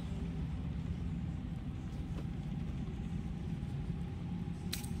passed them.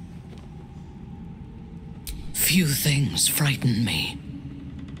 Few things frighten me.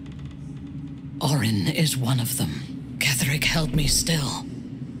 Orin is one of them. Ketheric held me still,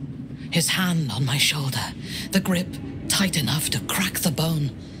 his hand on my shoulder, the grip tight enough to crack the bone.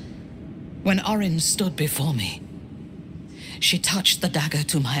 When Orin stood before me, she touched the dagger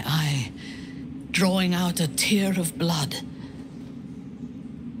to my eye, drawing out a tear of blood.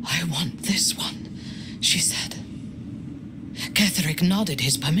 "I want this one," she said. Ketheric nodded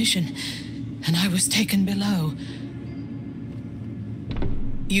his permission, and I was taken below.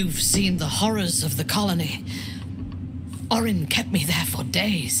 You've seen the horrors of the colony. Orin kept me there for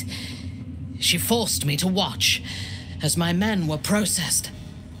days. She forced me to watch as my men were processed.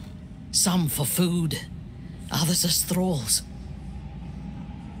 Some for food, others as thralls.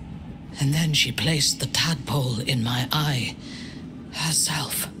 And then she placed the tadpole in my eye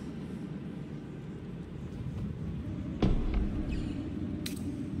herself.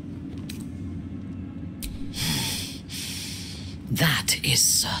 That is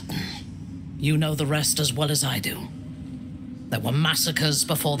certain. You know the rest as well as I do. There were massacres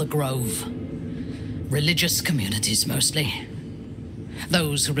before the Grove. Religious communities, mostly.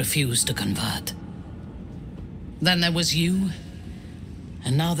 Those who refused to convert. Then there was you,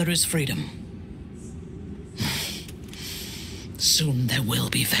 and now there is freedom. Soon there will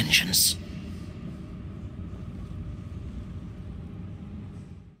be vengeance.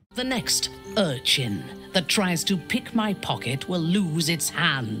 The next urchin that tries to pick my pocket will lose its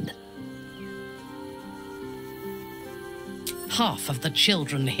hand. Half of the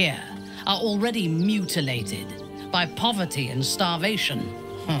children here are already mutilated by poverty and starvation.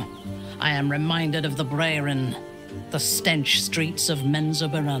 I am reminded of the Brerin, the stench streets of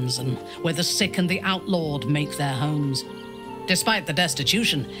Menzoberranzan, where the sick and the outlawed make their homes. Despite the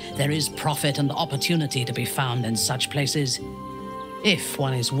destitution, there is profit and opportunity to be found in such places, if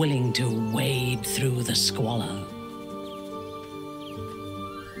one is willing to wade through the squalor.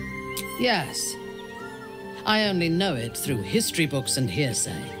 Yes, I only know it through history books and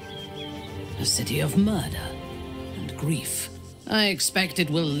hearsay. A city of murder and grief. I expect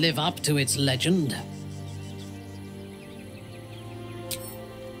it will live up to its legend.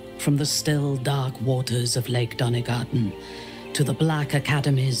 From the still, dark waters of Lake Donegarten to the black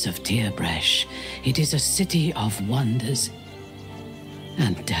academies of Tierbresh, it is a city of wonders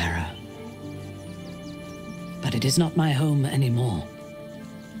and terror. But it is not my home anymore.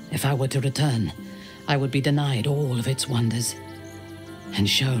 If I were to return, I would be denied all of its wonders and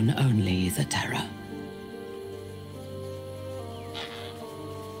shown only the terror.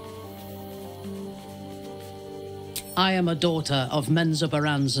 I am a daughter of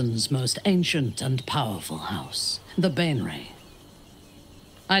Menzoberranzan's most ancient and powerful house, the Bainray.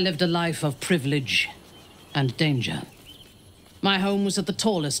 I lived a life of privilege and danger. My home was at the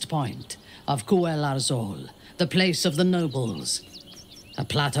tallest point of Cuel Arzol, the place of the nobles, a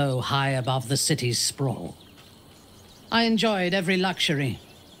plateau high above the city's sprawl. I enjoyed every luxury,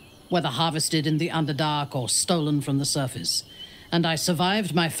 whether harvested in the Underdark or stolen from the surface, and I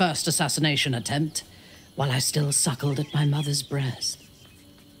survived my first assassination attempt while I still suckled at my mother's breast.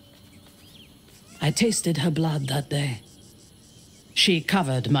 I tasted her blood that day. She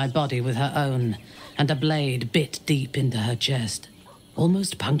covered my body with her own, and a blade bit deep into her chest,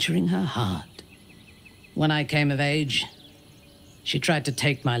 almost puncturing her heart. When I came of age, she tried to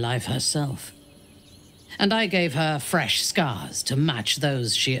take my life herself, and I gave her fresh scars to match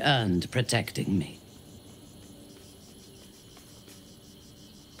those she earned protecting me.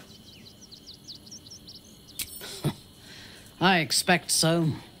 I expect so.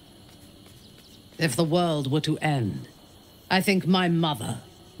 If the world were to end, I think my mother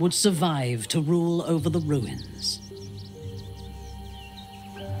would survive to rule over the ruins.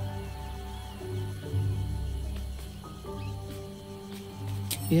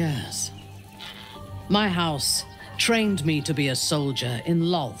 Yes. My house trained me to be a soldier in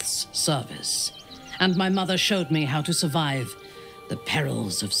Lolth's service, and my mother showed me how to survive the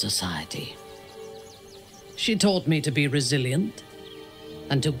perils of society. She taught me to be resilient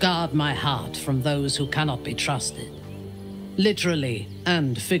and to guard my heart from those who cannot be trusted, literally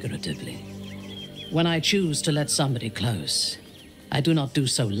and figuratively. When I choose to let somebody close, I do not do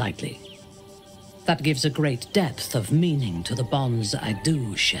so lightly. That gives a great depth of meaning to the bonds I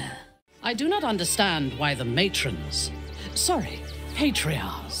do share. I do not understand why the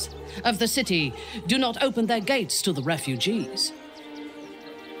patriarchs of the city do not open their gates to the refugees.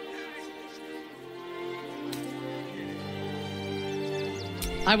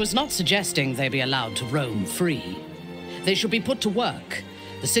 I was not suggesting they be allowed to roam free. They should be put to work.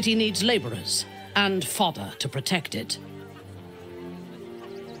 The city needs laborers and fodder to protect it.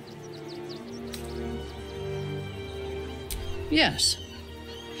 Yes.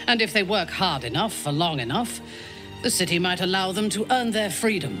 And if they work hard enough for long enough, the city might allow them to earn their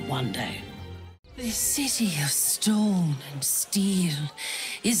freedom one day. The city of stone and steel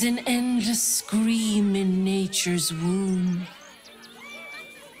is an endless scream in nature's womb.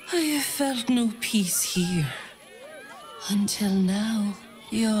 I have felt no peace here. Until now,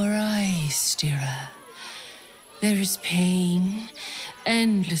 your eyes, Stira. There is pain,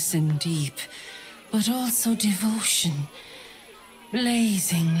 endless and deep, but also devotion,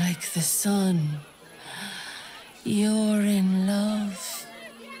 blazing like the sun. You're in love,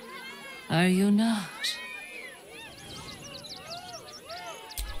 are you not?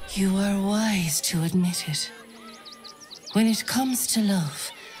 You are wise to admit it. When it comes to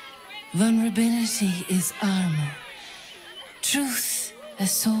love, vulnerability is armor, truth a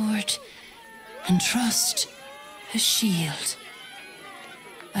sword, and trust a shield.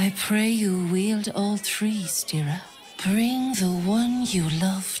 I pray you wield all three, Stira. Bring the one you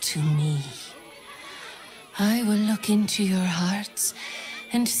love to me. I will look into your hearts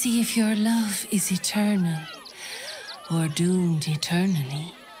and see if your love is eternal or doomed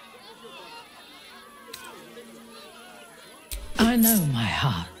eternally. I know my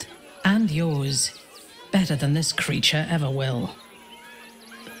heart, and yours, Better than this creature ever will.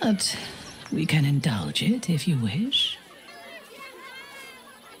 But we can indulge it if you wish.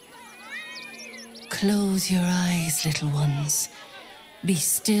 Close your eyes, little ones. Be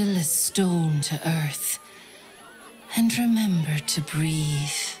still as stone to earth. And remember to breathe.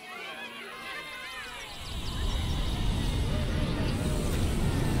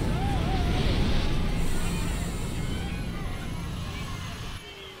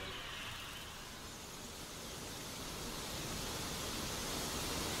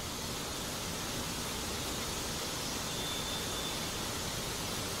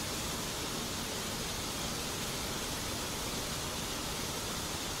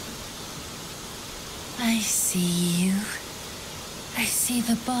 I see you. I see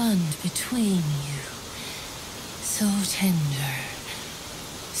the bond between you. So tender,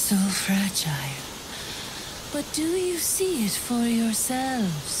 so fragile. But do you see it for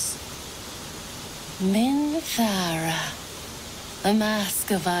yourselves? Minthara. A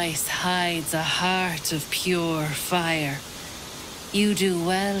mask of ice hides a heart of pure fire. You do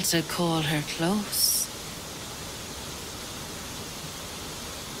well to call her close.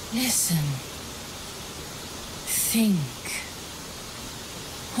 Listen. Think.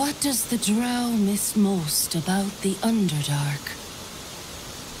 What does the drow miss most about the Underdark?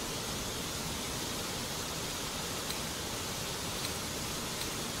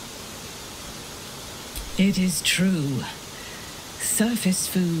 It is true. Surface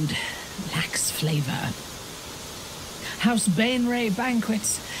food lacks flavor. House Bainray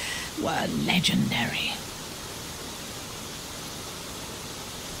banquets were legendary.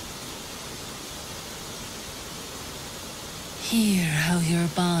 Hear how your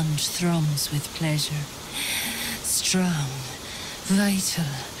bond thrums with pleasure. Strong, vital,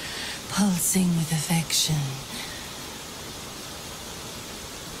 pulsing with affection.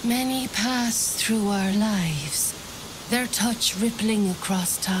 Many pass through our lives, their touch rippling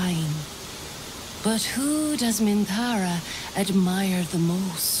across time. But who does Minthara admire the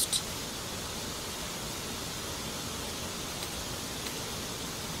most?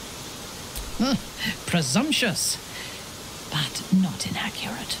 Presumptuous, but not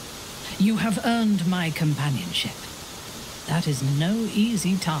inaccurate. You have earned my companionship. That is no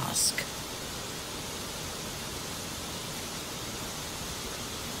easy task.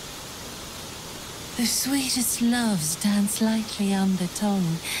 The sweetest loves dance lightly on the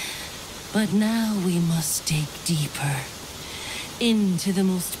tongue, but now we must dig deeper, into the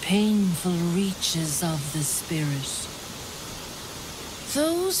most painful reaches of the spirit.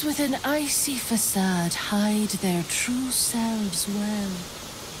 Those with an icy facade hide their true selves well,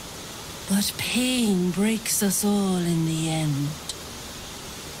 but pain breaks us all in the end.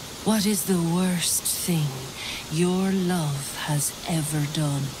 What is the worst thing your love has ever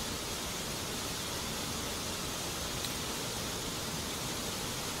done?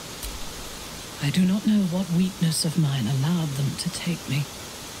 I do not know what weakness of mine allowed them to take me.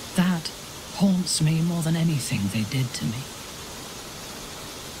 That haunts me more than anything they did to me.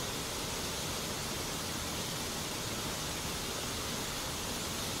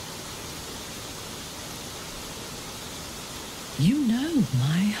 You know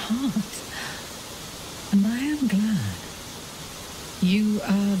my heart, and I am glad. You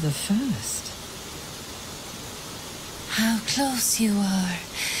are the first. How close you are.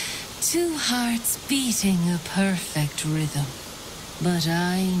 Two hearts beating a perfect rhythm. But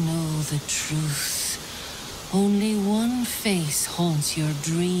I know the truth. Only one face haunts your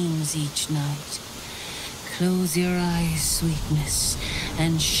dreams each night. Close your eyes, sweetness,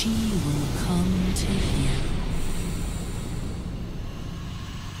 and she will come to you.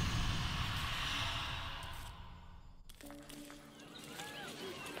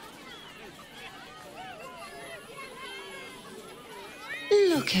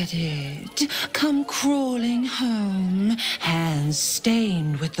 Look at it, come crawling home, hands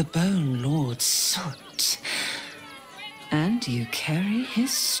stained with the Bone Lord's soot. And you carry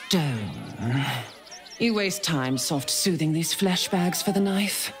his stone. You waste time soft-soothing these flesh bags for the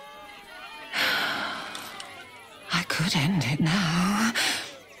knife. I could end it now,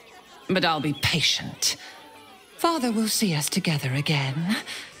 but I'll be patient. Father will see us together again.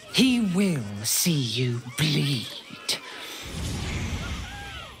 He will see you bleed.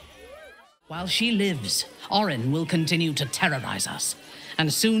 While she lives, Orin will continue to terrorize us,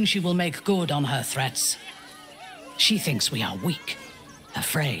 and soon she will make good on her threats. She thinks we are weak,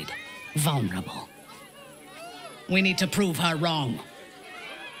 afraid, vulnerable. We need to prove her wrong.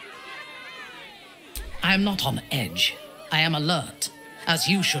 I am not on edge. I am alert, as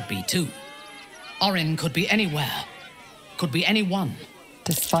you should be too. Orin could be anywhere, could be anyone,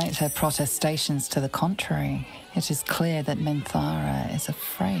 Despite her protestations to the contrary, it is clear that Minthara is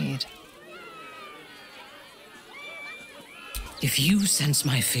afraid. If you sense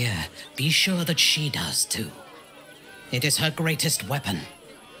my fear, be sure that she does too. It is her greatest weapon.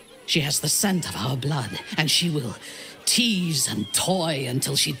 She has the scent of our blood, and she will tease and toy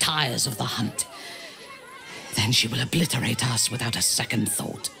until she tires of the hunt. Then she will obliterate us without a second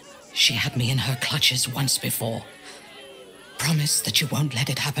thought. She had me in her clutches once before. Promise that you won't let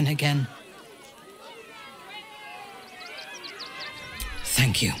it happen again.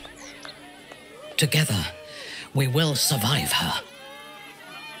 Thank you. Together, we will survive her.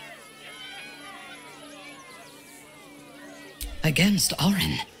 Against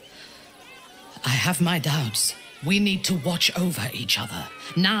Orin? I have my doubts. We need to watch over each other,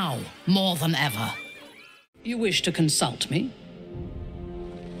 now more than ever. You wish to consult me?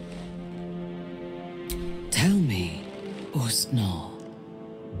 Tell me, Usno,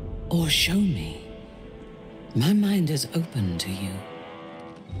 or show me. My mind is open to you.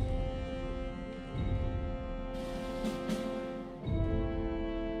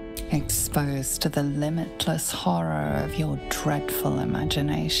 Exposed to the limitless horror of your dreadful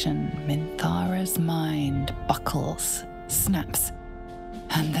imagination, Minthara's mind buckles, snaps,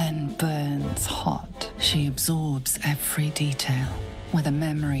 and then burns hot. She absorbs every detail, whether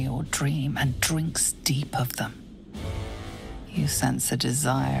memory or dream, and drinks deep of them. You sense a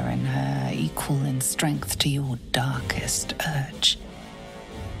desire in her equal in strength to your darkest urge.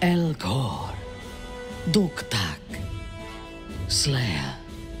 Elgor, Duktak, Slayer.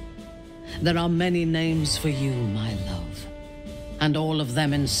 There are many names for you, my love, and all of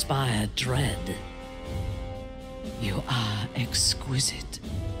them inspire dread. You are exquisite.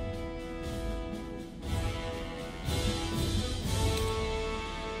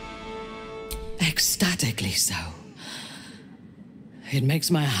 Ecstatically so. It makes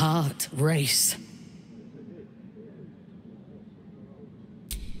my heart race.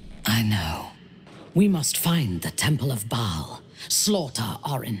 I know. We must find the Temple of Baal, slaughter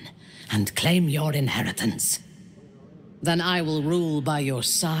Orin, and claim your inheritance. Then I will rule by your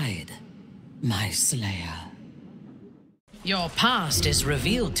side, my slayer. Your past is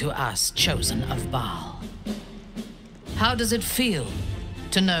revealed to us, chosen of Baal. How does it feel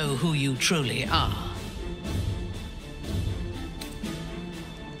to know who you truly are?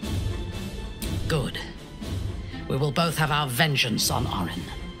 Good. We will both have our vengeance on Orin.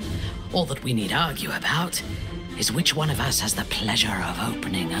 All that we need argue about is which one of us has the pleasure of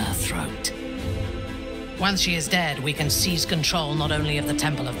opening her throat. Once she is dead, we can seize control not only of the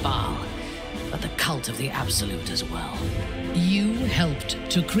Temple of Baal, but the cult of the Absolute as well. You helped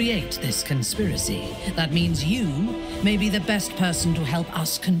to create this conspiracy. That means you may be the best person to help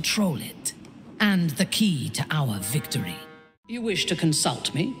us control it, and the key to our victory. You wish to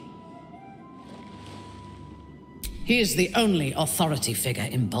consult me? He is the only authority figure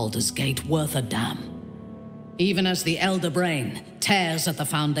in Baldur's Gate worth a damn. Even as the Elder Brain tears at the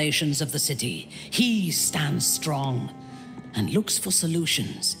foundations of the city, he stands strong and looks for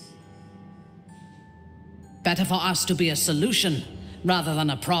solutions. Better for us to be a solution rather than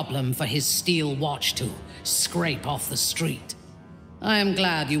a problem for his steel watch to scrape off the street. I am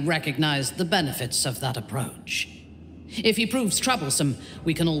glad you recognize the benefits of that approach. If he proves troublesome,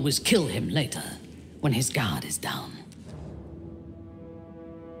 we can always kill him later, when his guard is down.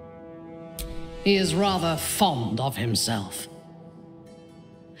 He is rather fond of himself.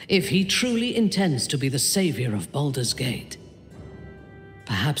 If he truly intends to be the savior of Baldur's Gate,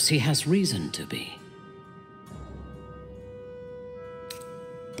 perhaps he has reason to be.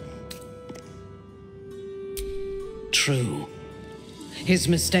 True. His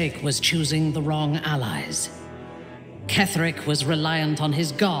mistake was choosing the wrong allies. Ketheric was reliant on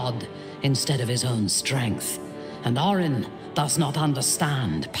his god instead of his own strength, and Orin does not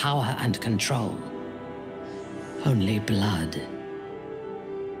understand power and control. Only blood.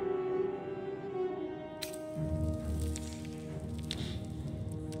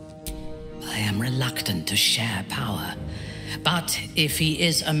 I am reluctant to share power, but if he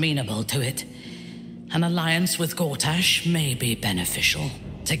is amenable to it, an alliance with Gortash may be beneficial.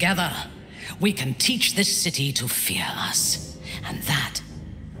 Together, we can teach this city to fear us, and that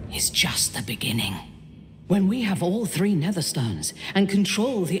is just the beginning. When we have all three Netherstones and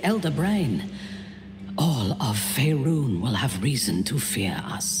control the Elder Brain, all of Faerun will have reason to fear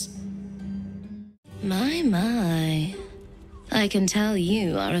us. My. I can tell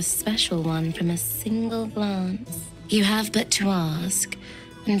you are a special one from a single glance. You have but to ask,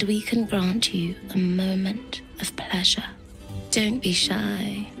 and we can grant you a moment of pleasure. Don't be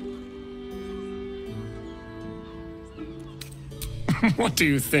shy. What do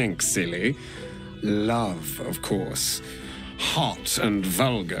you think, silly? Love, of course. Hot and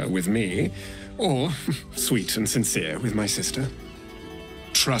vulgar with me, or sweet and sincere with my sister.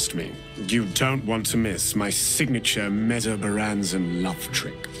 Trust me, you don't want to miss my signature Menzoberranzan love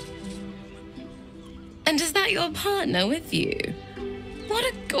trick. And is that your partner with you? What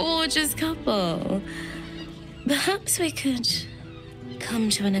a gorgeous couple. Perhaps we could come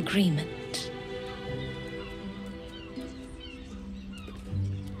to an agreement.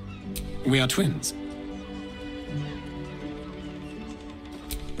 We are twins.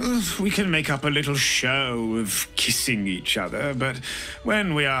 We can make up a little show of kissing each other, but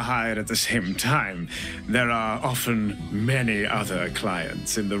when we are hired at the same time, there are often many other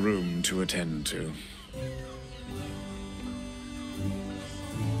clients in the room to attend to.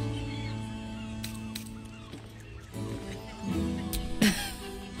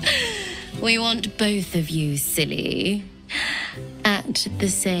 We want both of you, silly, at the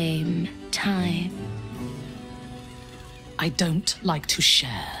same time. I don't like to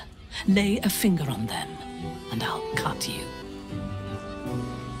share. Lay a finger on them, and I'll cut you.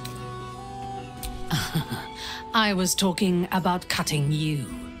 I was talking about cutting you.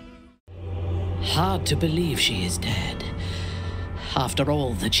 Hard to believe she is dead, after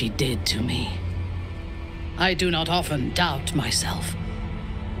all that she did to me. I do not often doubt myself.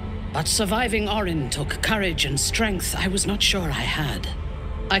 But surviving Orin took courage and strength I was not sure I had.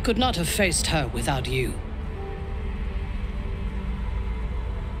 I could not have faced her without you.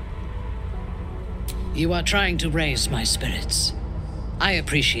 You are trying to raise my spirits. I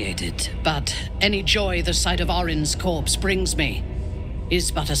appreciate it, but any joy the sight of Orin's corpse brings me is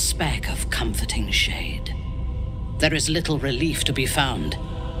but a speck of comforting shade. There is little relief to be found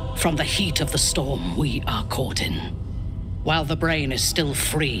from the heat of the storm we are caught in. While the brain is still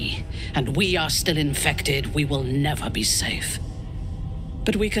free, and we are still infected, we will never be safe.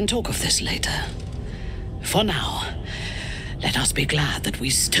 But we can talk of this later. For now, let us be glad that we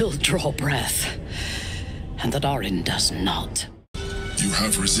still draw breath, and that Orin does not. You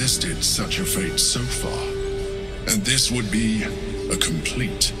have resisted such a fate so far, and this would be a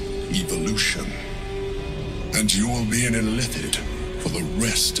complete evolution. And you will be an illithid for the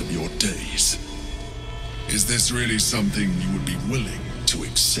rest of your days. Is this really something you would be willing to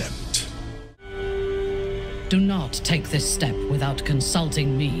accept? Do not take this step without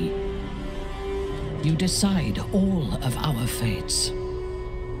consulting me. You decide all of our fates.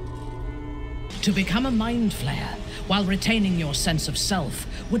 To become a mind flayer while retaining your sense of self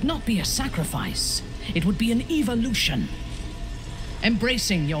would not be a sacrifice. It would be an evolution.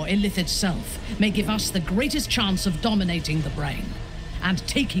 Embracing your illithid self may give us the greatest chance of dominating the brain and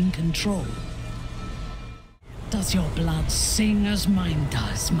taking control. Does your blood sing as mine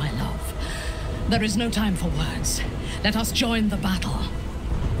does, my love? There is no time for words. Let us join the battle.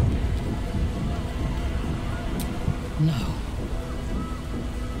 No.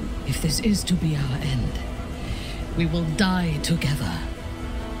 If this is to be our end, we will die together.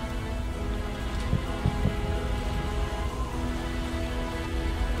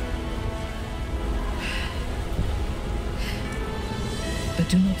 But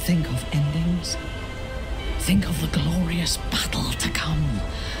do not think of endings. Think of the glorious battle to come,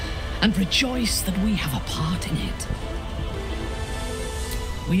 and rejoice that we have a part in it.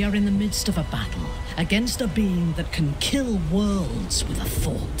 We are in the midst of a battle against a being that can kill worlds with a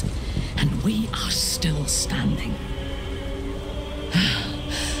thought, and we are still standing.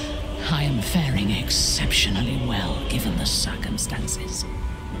 I am faring exceptionally well, given the circumstances.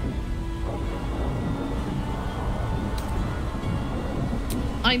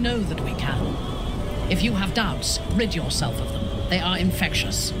 I know that we can. If you have doubts, rid yourself of them. They are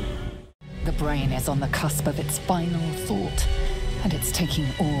infectious. The brain is on the cusp of its final thought, and it's taking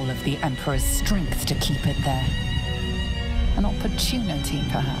all of the Emperor's strength to keep it there. An opportunity,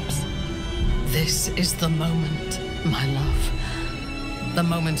 perhaps. This is the moment, my love. The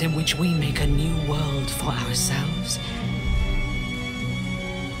moment in which we make a new world for ourselves.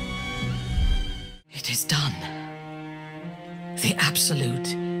 It is done. The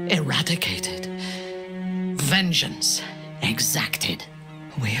Absolute eradicated. Vengeance exacted.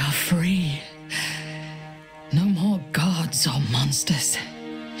 We are free. No more gods or monsters.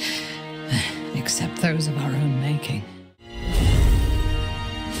 Except those of our own making.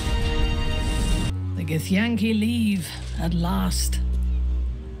 The Githyanki leave, at last.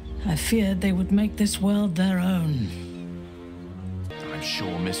 I feared they would make this world their own. I'm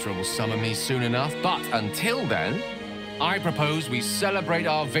sure Mistra will summon me soon enough, but until then, I propose we celebrate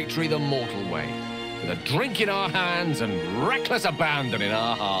our victory the mortal way, with a drink in our hands and reckless abandon in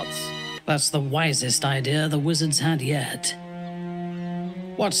our hearts. That's the wisest idea the wizards had yet.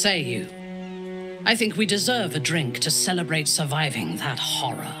 What say you? I think we deserve a drink to celebrate surviving that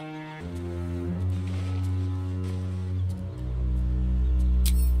horror.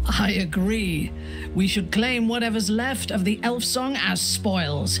 I agree. We should claim whatever's left of the elf song as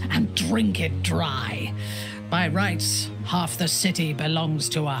spoils and drink it dry. By rights, half the city belongs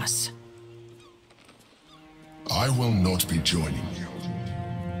to us. I will not be joining you.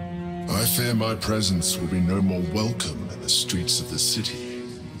 I fear my presence will be no more welcome in the streets of the city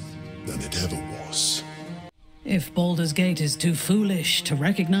than it ever was. If Baldur's Gate is too foolish to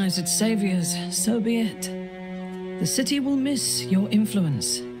recognize its saviors, so be it. The city will miss your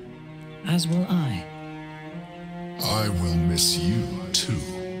influence, as will I. I will miss you, too.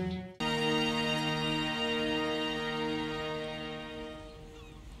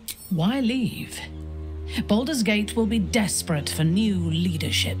 Why leave? Baldur's Gate will be desperate for new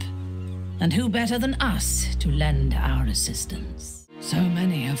leadership. And who better than us to lend our assistance? So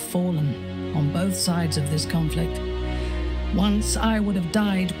many have fallen on both sides of this conflict. Once I would have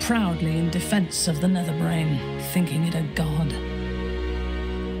died proudly in defense of the Netherbrain, thinking it a god.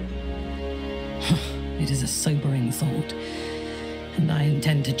 It is a sobering thought, and I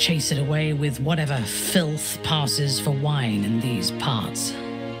intend to chase it away with whatever filth passes for wine in these parts.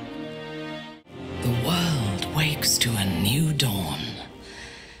 The world wakes to a new dawn,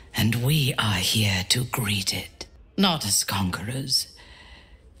 and we are here to greet it, not as conquerors,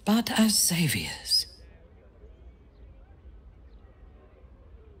 but as saviors.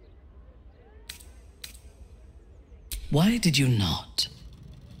 Why did you not?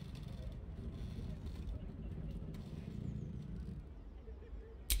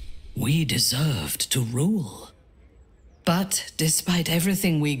 We deserved to rule. But despite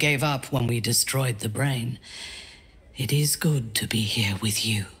everything we gave up when we destroyed the brain, it is good to be here with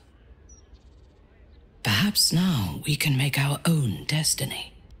you. Perhaps now we can make our own destiny.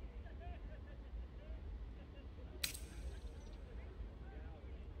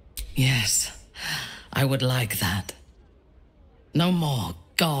 Yes, I would like that. No more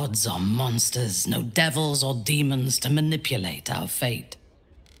gods or monsters, no devils or demons to manipulate our fate.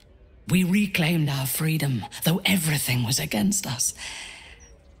 We reclaimed our freedom, though everything was against us.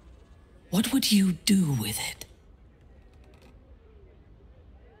 What would you do with it?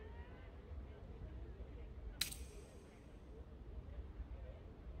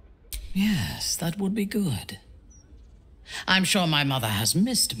 Yes, that would be good. I'm sure my mother has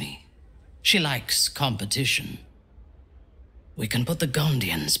missed me. She likes competition. We can put the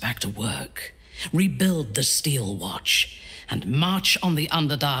Gondians back to work, rebuild the Steel Watch, and march on the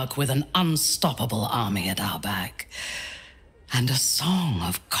Underdark with an unstoppable army at our back, and a song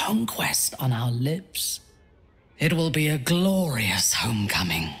of conquest on our lips. It will be a glorious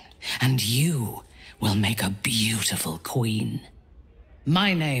homecoming, and you will make a beautiful queen.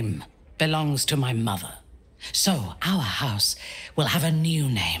 My name belongs to my mother, so our house will have a new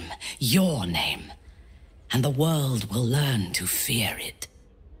name, your name, and the world will learn to fear it.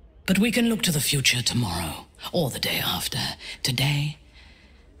 But we can look to the future tomorrow, or the day after. Today,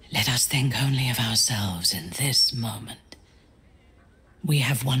 let us think only of ourselves in this moment. We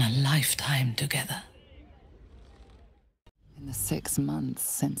have won a lifetime together. In the 6 months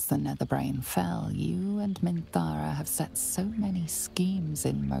since the Netherbrain fell, you and Minthara have set so many schemes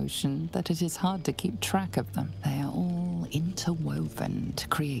in motion that it is hard to keep track of them. They are all interwoven to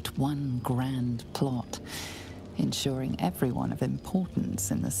create one grand plot, ensuring everyone of importance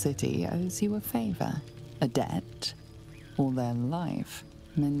in the city owes you a favor, a debt, or their life.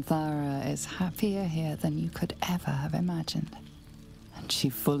 Minthara is happier here than you could ever have imagined, and she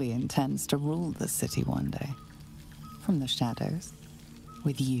fully intends to rule the city one day. From the shadows,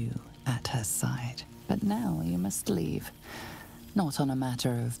 with you at her side. But now you must leave, not on a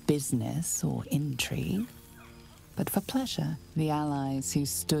matter of business or intrigue, but for pleasure. The allies who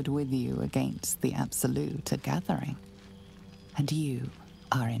stood with you against the Absolute are gathering, and you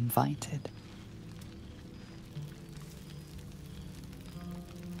are invited.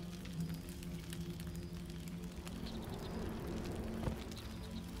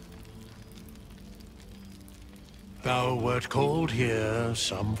 Thou wert called here,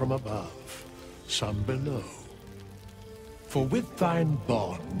 some from above, some below. For with thine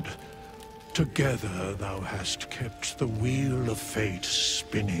bond, together thou hast kept the wheel of fate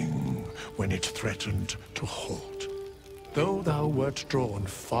spinning when it threatened to halt. Though thou wert drawn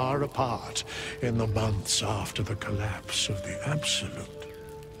far apart in the months after the collapse of the Absolute,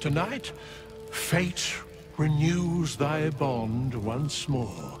 tonight, fate renews thy bond once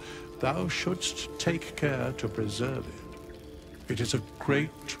more. Thou shouldst take care to preserve it. It is a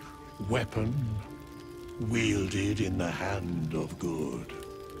great weapon wielded in the hand of good.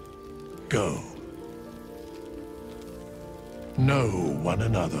 Go. Know one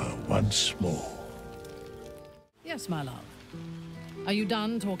another once more. Yes, my love. Are you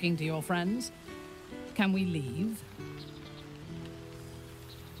done talking to your friends? Can we leave?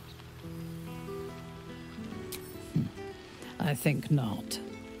 I think not.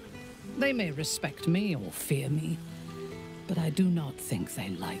 They may respect me or fear me, but I do not think they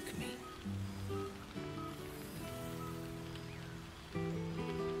like me.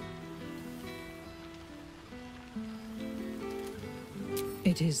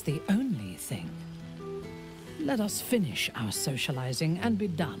 It is the only thing. Let us finish our socializing and be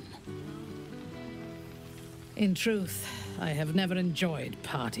done. In truth, I have never enjoyed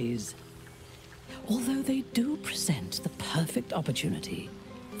parties, although they do present the perfect opportunity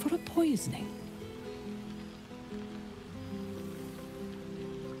for a poisoning.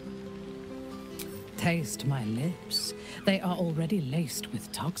 Taste my lips. They are already laced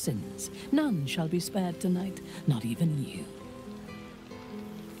with toxins. None shall be spared tonight, not even you.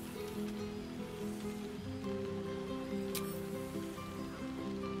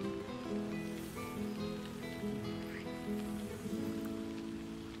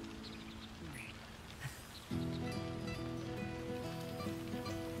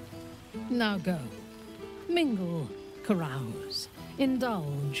 Now go. Mingle, carouse,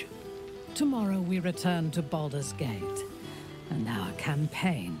 indulge. Tomorrow we return to Baldur's Gate, and our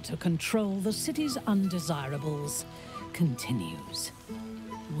campaign to control the city's undesirables continues.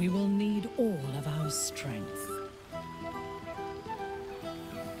 We will need all of our strength.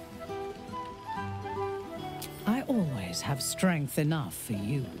 I always have strength enough for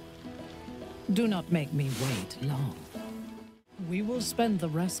you. Do not make me wait long. We will spend the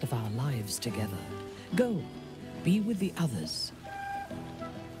rest of our lives together. Go, be with the others.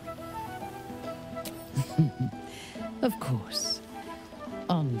 Of course.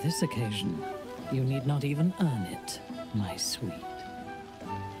 On this occasion, you need not even earn it, my sweet.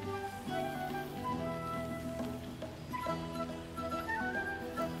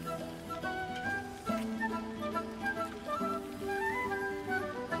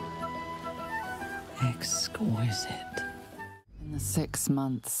 Exquisite. In the 6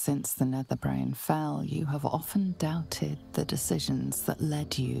 months since the Netherbrain fell, you have often doubted the decisions that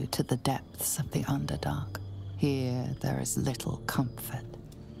led you to the depths of the Underdark. Here, there is little comfort.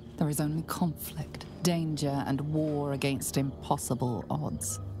 There is only conflict, danger, and war against impossible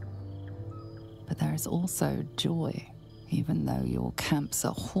odds. But there is also joy, even though your camps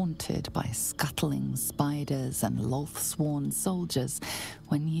are haunted by scuttling spiders and loath-sworn soldiers.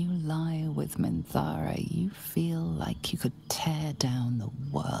 When you lie with Minthara, you feel like you could tear down the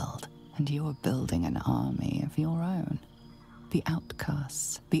world, and you are building an army of your own. The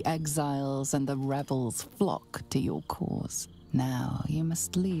outcasts, the exiles, and the rebels flock to your cause. Now you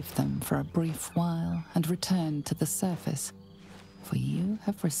must leave them for a brief while and return to the surface, for you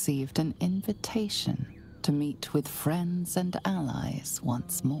have received an invitation to meet with friends and allies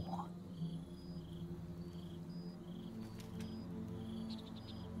once more.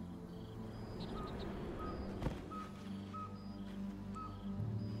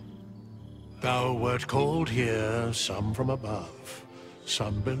 Thou wert called here, some from above,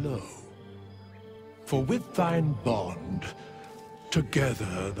 some below. For with thine bond,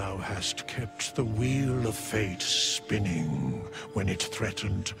 together thou hast kept the wheel of fate spinning when it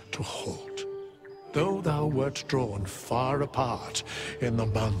threatened to halt. Though thou wert drawn far apart in the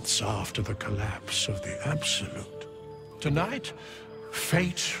months after the collapse of the Absolute, tonight,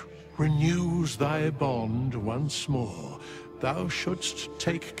 fate renews thy bond once more. Thou shouldst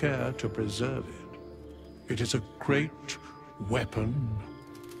take care to preserve it. It is a great weapon,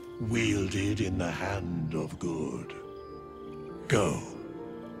 wielded in the hand of good. Go.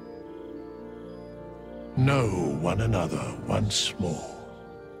 Know one another once more.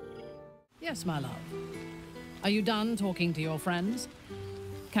 Yes, my love. Are you done talking to your friends?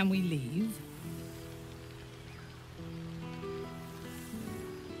 Can we leave?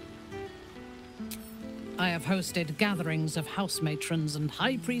 I have hosted gatherings of house matrons and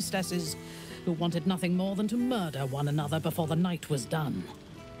high priestesses who wanted nothing more than to murder one another before the night was done.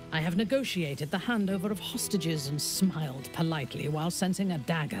 I have negotiated the handover of hostages and smiled politely while sensing a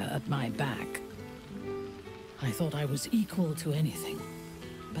dagger at my back. I thought I was equal to anything,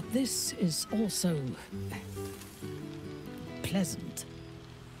 but this is also pleasant.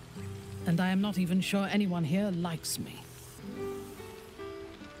 And I am not even sure anyone here likes me.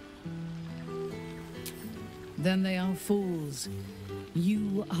 Then they are fools.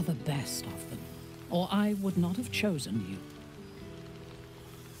 You are the best of them, or I would not have chosen you.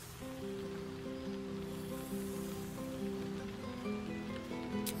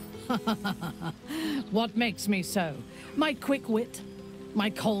 What makes me so? My quick wit, my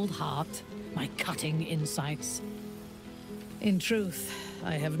cold heart, my cutting insights. In truth,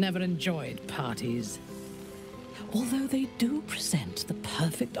 I have never enjoyed parties. Although they do present the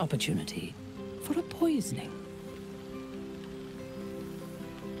perfect opportunity for a poisoning.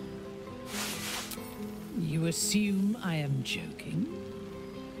 You assume I am joking?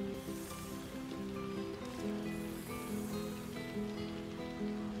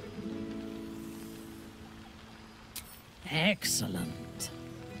 Excellent.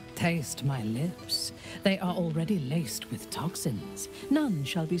 Taste my lips. They are already laced with toxins. None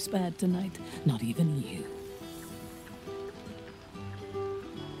shall be spared tonight, not even you.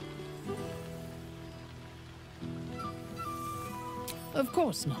 Of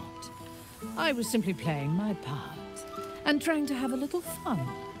course not. I was simply playing my part and trying to have a little fun.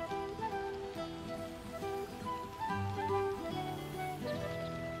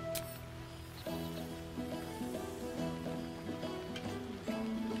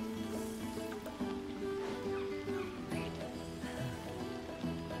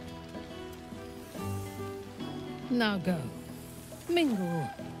 Now go. Mingle,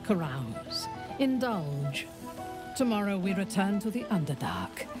 carouse, indulge. Tomorrow we return to the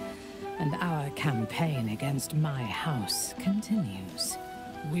Underdark, and our campaign against my house continues.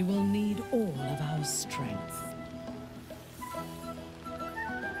 We will need all of our strength.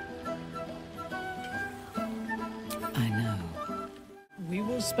 I know. We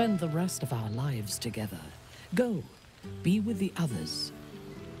will spend the rest of our lives together. Go, be with the others.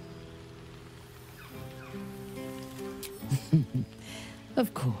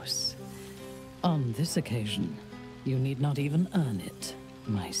 Of course. On this occasion, you need not even earn it,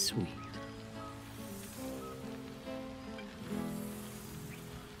 my sweet.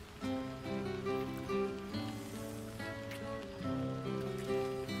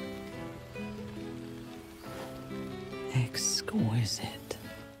 Exquisite.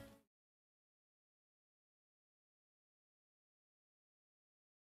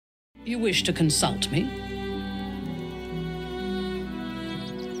 You wish to consult me?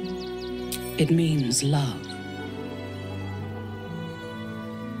 It means love.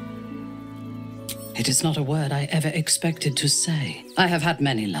 It is not a word I ever expected to say. I have had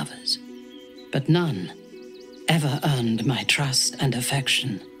many lovers, but none ever earned my trust and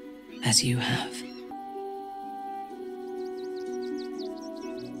affection as you have.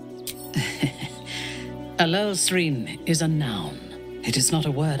 Alelsrin is a noun. It is not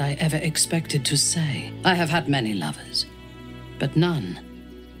a word I ever expected to say. I have had many lovers, but none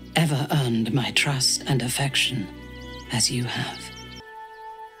ever earned my trust and affection as you have.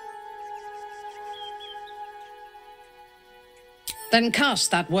 Then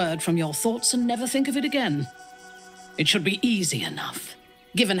cast that word from your thoughts and never think of it again. It should be easy enough,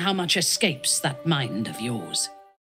 given how much escapes that mind of yours.